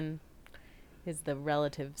 Proportion is the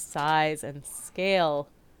relative size and scale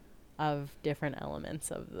of different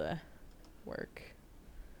elements of the work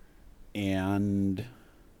And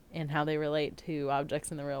how they relate to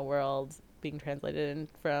objects in the real world being translated in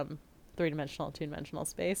from three-dimensional to two-dimensional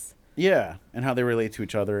space. yeah, and how they relate to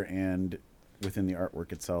each other and within the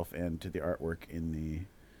artwork itself and to the artwork in the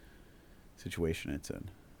situation it's in.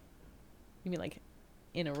 You mean like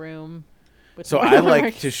in a room? With So the I like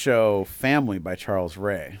work? to show Family by Charles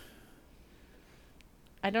Ray.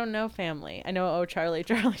 I don't know Family. I know Oh Charlie,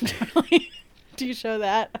 Charlie, Charlie. Do you show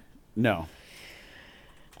that? No.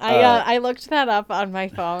 I looked that up on my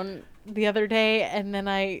phone the other day, and then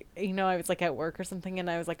I was like at work or something, and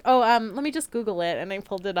I was like, oh, let me just Google it, and I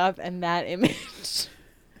pulled it up, and that image,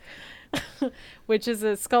 which is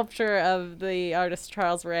a sculpture of the artist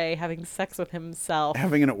Charles Ray having sex with himself.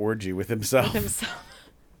 Having an orgy with himself.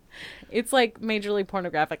 It's like majorly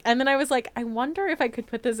pornographic. And then I was like, I wonder if I could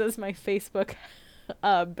put this as my Facebook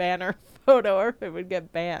banner photo, or if it would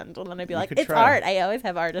get banned. And then I'd be like, could it's try. art. I always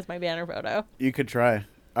have art as my banner photo. You could try.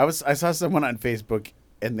 I saw someone on Facebook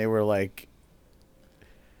and they were like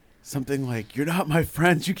something like, "You're not my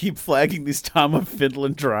friends. You keep flagging these Tom of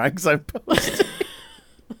Finland drawings I'm posting."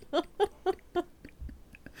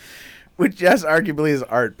 Which, yes, arguably is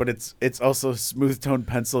art, but it's also smooth tone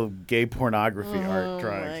pencil gay pornography art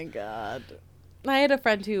drawings. Oh my god. I had a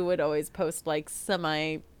friend who would always post like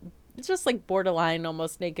it's just like borderline,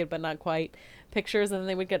 almost naked but not quite, pictures, and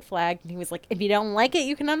they would get flagged, and he was like, if you don't like it,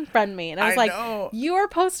 you can unfriend me. And I was I like, know. you are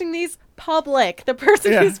posting these public. The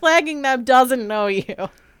person Yeah. who's flagging them doesn't know you.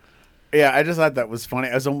 Yeah, I just thought that was funny.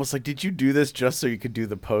 I was almost like, did you do this just so you could do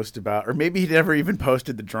the post about, or maybe he never even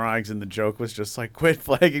posted the drawings and the joke was just like, quit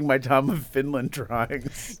flagging my Tom of Finland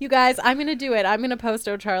drawings. You guys, I'm going to do it. I'm going to post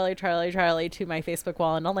Oh Charlie, Charlie, Charlie to my Facebook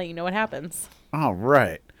wall, and I'll let you know what happens. All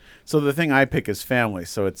right. So the thing I pick is family.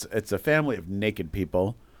 So it's a family of naked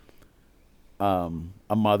people.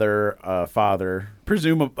 A mother, a father,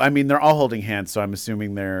 they're all holding hands, so I'm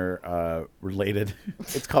assuming they're related.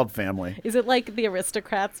 It's called Family. Is it like the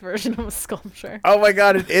Aristocrats version of a sculpture? Oh my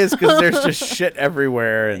god, it is, because there's just shit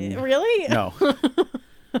everywhere. And Really? no.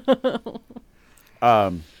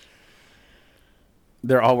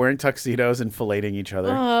 They're all wearing tuxedos and filleting each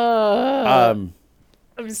other. I'm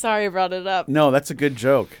sorry I brought it up. No, that's a good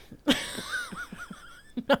joke.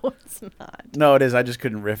 No, it's not. No, it is. I just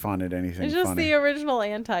couldn't riff on it anything It's just funny. the original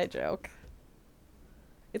anti-joke.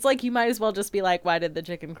 It's like you might as well just be like, why did the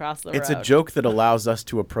chicken cross the road? It's a joke that allows us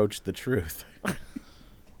to approach the truth.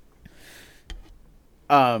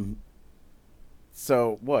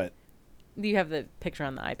 So what? You have the picture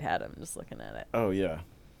on the iPad. I'm just looking at it. Oh yeah.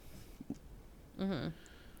 Mm-hmm.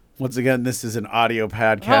 Once again, this is an audio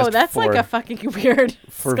podcast. Oh, that's like a fucking weird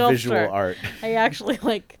for sculpture. visual art. I actually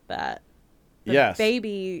like that. The Yes.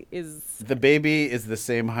 baby is... The baby is the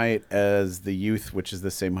same height as the youth, which is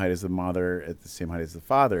the same height as the mother, at the same height as the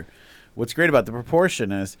father. What's great about the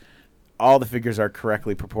proportion is all the figures are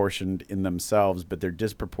correctly proportioned in themselves, but they're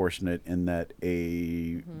disproportionate in that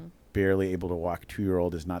a barely able to walk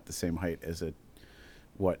 2-year-old is not the same height as a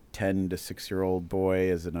 10 to 6-year-old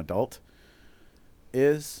boy as an adult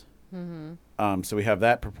is. So we have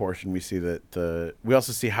that proportion. We see that we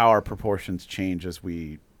also see how our proportions change as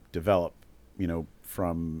we develop,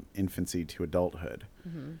 from infancy to adulthood.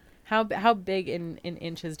 How big in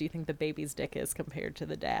inches do you think the baby's dick is compared to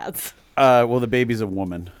the dad's? Well, the baby's a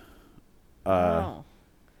woman. Oh.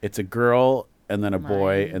 It's a girl, and then a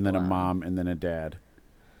boy, Mind and then a blown. mom, and then a dad.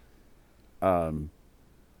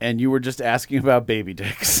 And you were just asking about baby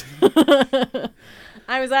dicks.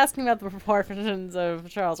 I was asking about the proportions of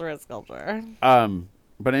Charles Ray's sculpture.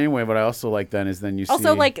 But anyway, what I also like then is you see...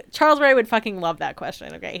 Also, Charles Ray would fucking love that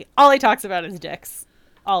question, okay? All he talks about is dicks.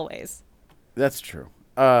 Always. That's true.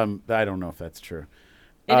 I don't know if that's true.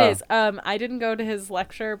 It is. I didn't go to his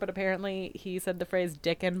lecture, but apparently he said the phrase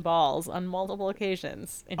dick and balls on multiple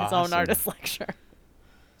occasions in his own Awesome. artist lecture.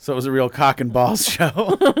 So it was a real cock and balls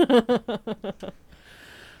show.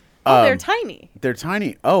 They're tiny. They're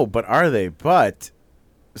tiny. Oh, but are they? But...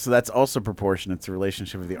 So that's also proportionate to the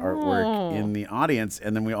relationship of the artwork in the audience.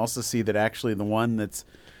 And then we also see that actually the one that's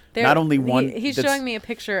not only one... He's that's- showing me a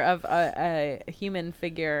picture of a human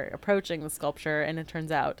figure approaching the sculpture, and it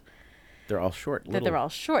turns out They're all short. that Little. they're all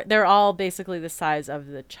short. They're all basically the size of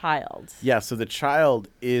the child. Yeah, so the child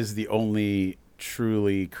is the only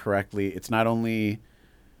truly correctly. It's not only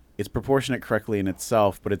it's proportionate correctly in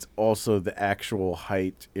itself, but it's also the actual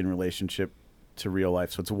height in relationship to real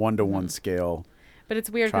life. So it's a 1-to-1 scale. But it's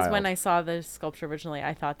weird because when Child. I saw the sculpture originally,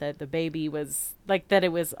 I thought that the baby was like that.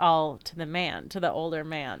 It was all to the man, to the older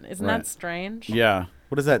man. Isn't Right. that strange? Yeah.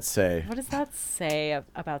 What does that say? What does that say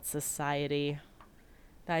about society?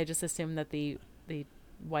 I just assumed that the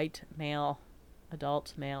white male,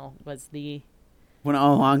 adult male, was the When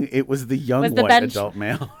all along it was the young Was the white bench- adult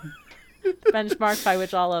male. benchmark by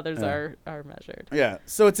which all others Yeah. are measured. Yeah.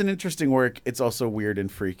 So it's an interesting work. It's also weird and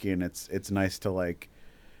freaky, and it's nice to like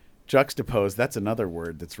juxtapose. That's another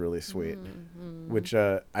word that's really sweet. Which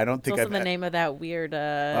I don't It's think also I've. the name of that weird.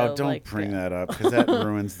 Oh, don't like, bring that up because that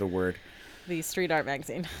ruins the word. The street art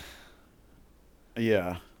magazine,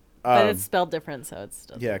 Yeah. but it's spelled different, so it's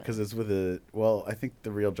still Yeah, because it's with a. Well, I think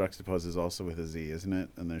the real juxtapose is also with a Z, isn't it?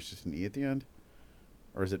 And there's just an E at the end,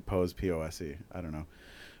 or is it pose P-O-S-E? I don't know.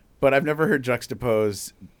 But I've never heard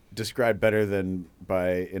juxtapose described better than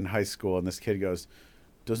by in high school. And this kid goes,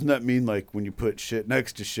 "Doesn't that mean like when you put shit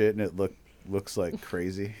next to shit and it looks like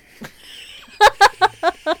crazy?"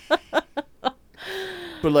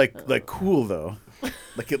 But like cool though,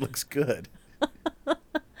 like it looks good.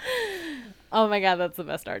 Oh my god, that's the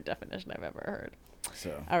best art definition I've ever heard.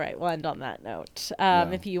 So All right, we'll end on that note. Yeah.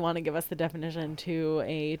 If you want to give us the definition to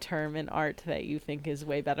a term in art that you think is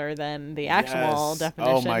way better than the actual Yes.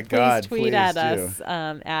 definition, Oh my please God, tweet please at do. us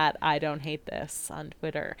at I Don't Hate This on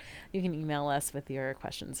Twitter. You can email us with your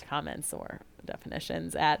questions, comments, or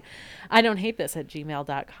definitions at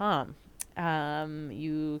idon'thatethis@gmail.com.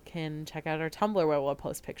 You can check out our Tumblr where we'll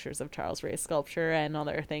post pictures of Charles Ray's sculpture and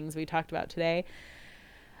other things we talked about today.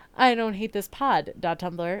 I don't hate this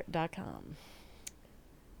pod.tumblr.com.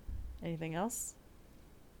 Anything else?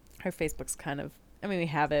 Our Facebook's kind of, I mean, we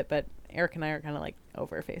have it, but Eric and I are kind of like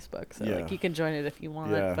over Facebook. So Yeah. like you can join it if you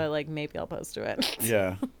want, Yeah. but like maybe I'll post to it.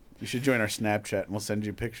 yeah, you should join our Snapchat and we'll send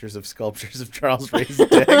you pictures of sculptures of Charles Ray's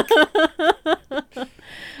dick.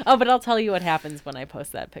 Oh, but I'll tell you what happens when I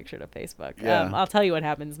post that picture to Facebook. Yeah. I'll tell you what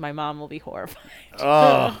happens. My mom will be horrified.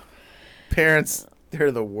 Oh, parents,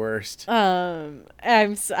 they're the worst. I'm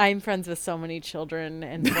friends with so many children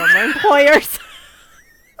and former employers.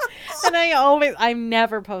 And I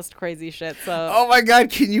never post crazy shit. So Oh my God,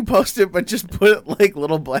 can you post it, but just put like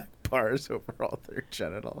little black bars over all their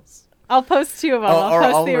genitals? I'll post 2 of them. I'll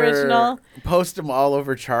post the original. Post them all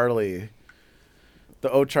over Charlie. The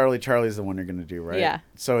Oh Charlie Charlie's the one you're gonna do, right? Yeah.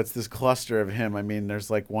 So it's this cluster of him. I mean, there's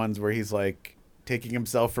like ones where he's like taking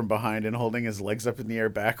himself from behind and holding his legs up in the air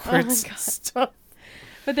backwards. Oh my God. Stuff.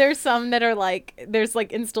 But there's some that are like, there's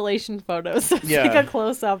like installation photos. So it's Yeah. like a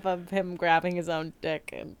close up of him grabbing his own dick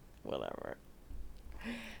and whatever.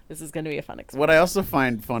 This is going to be a fun experience. What I also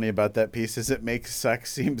find funny about that piece is it makes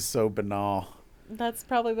sex seem so banal. That's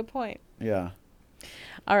probably the point. Yeah.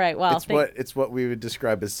 All right. Well, It's what we would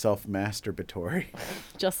describe as self-masturbatory.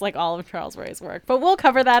 just like all of Charles Ray's work. But we'll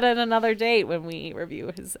cover that at another date when we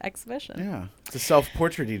review his exhibition. Yeah. It's a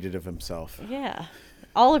self-portrait he did of himself. Yeah.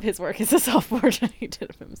 All of his work is a self-portrait he did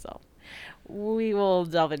of himself. We will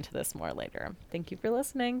delve into this more later. Thank you for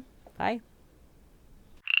listening. Bye.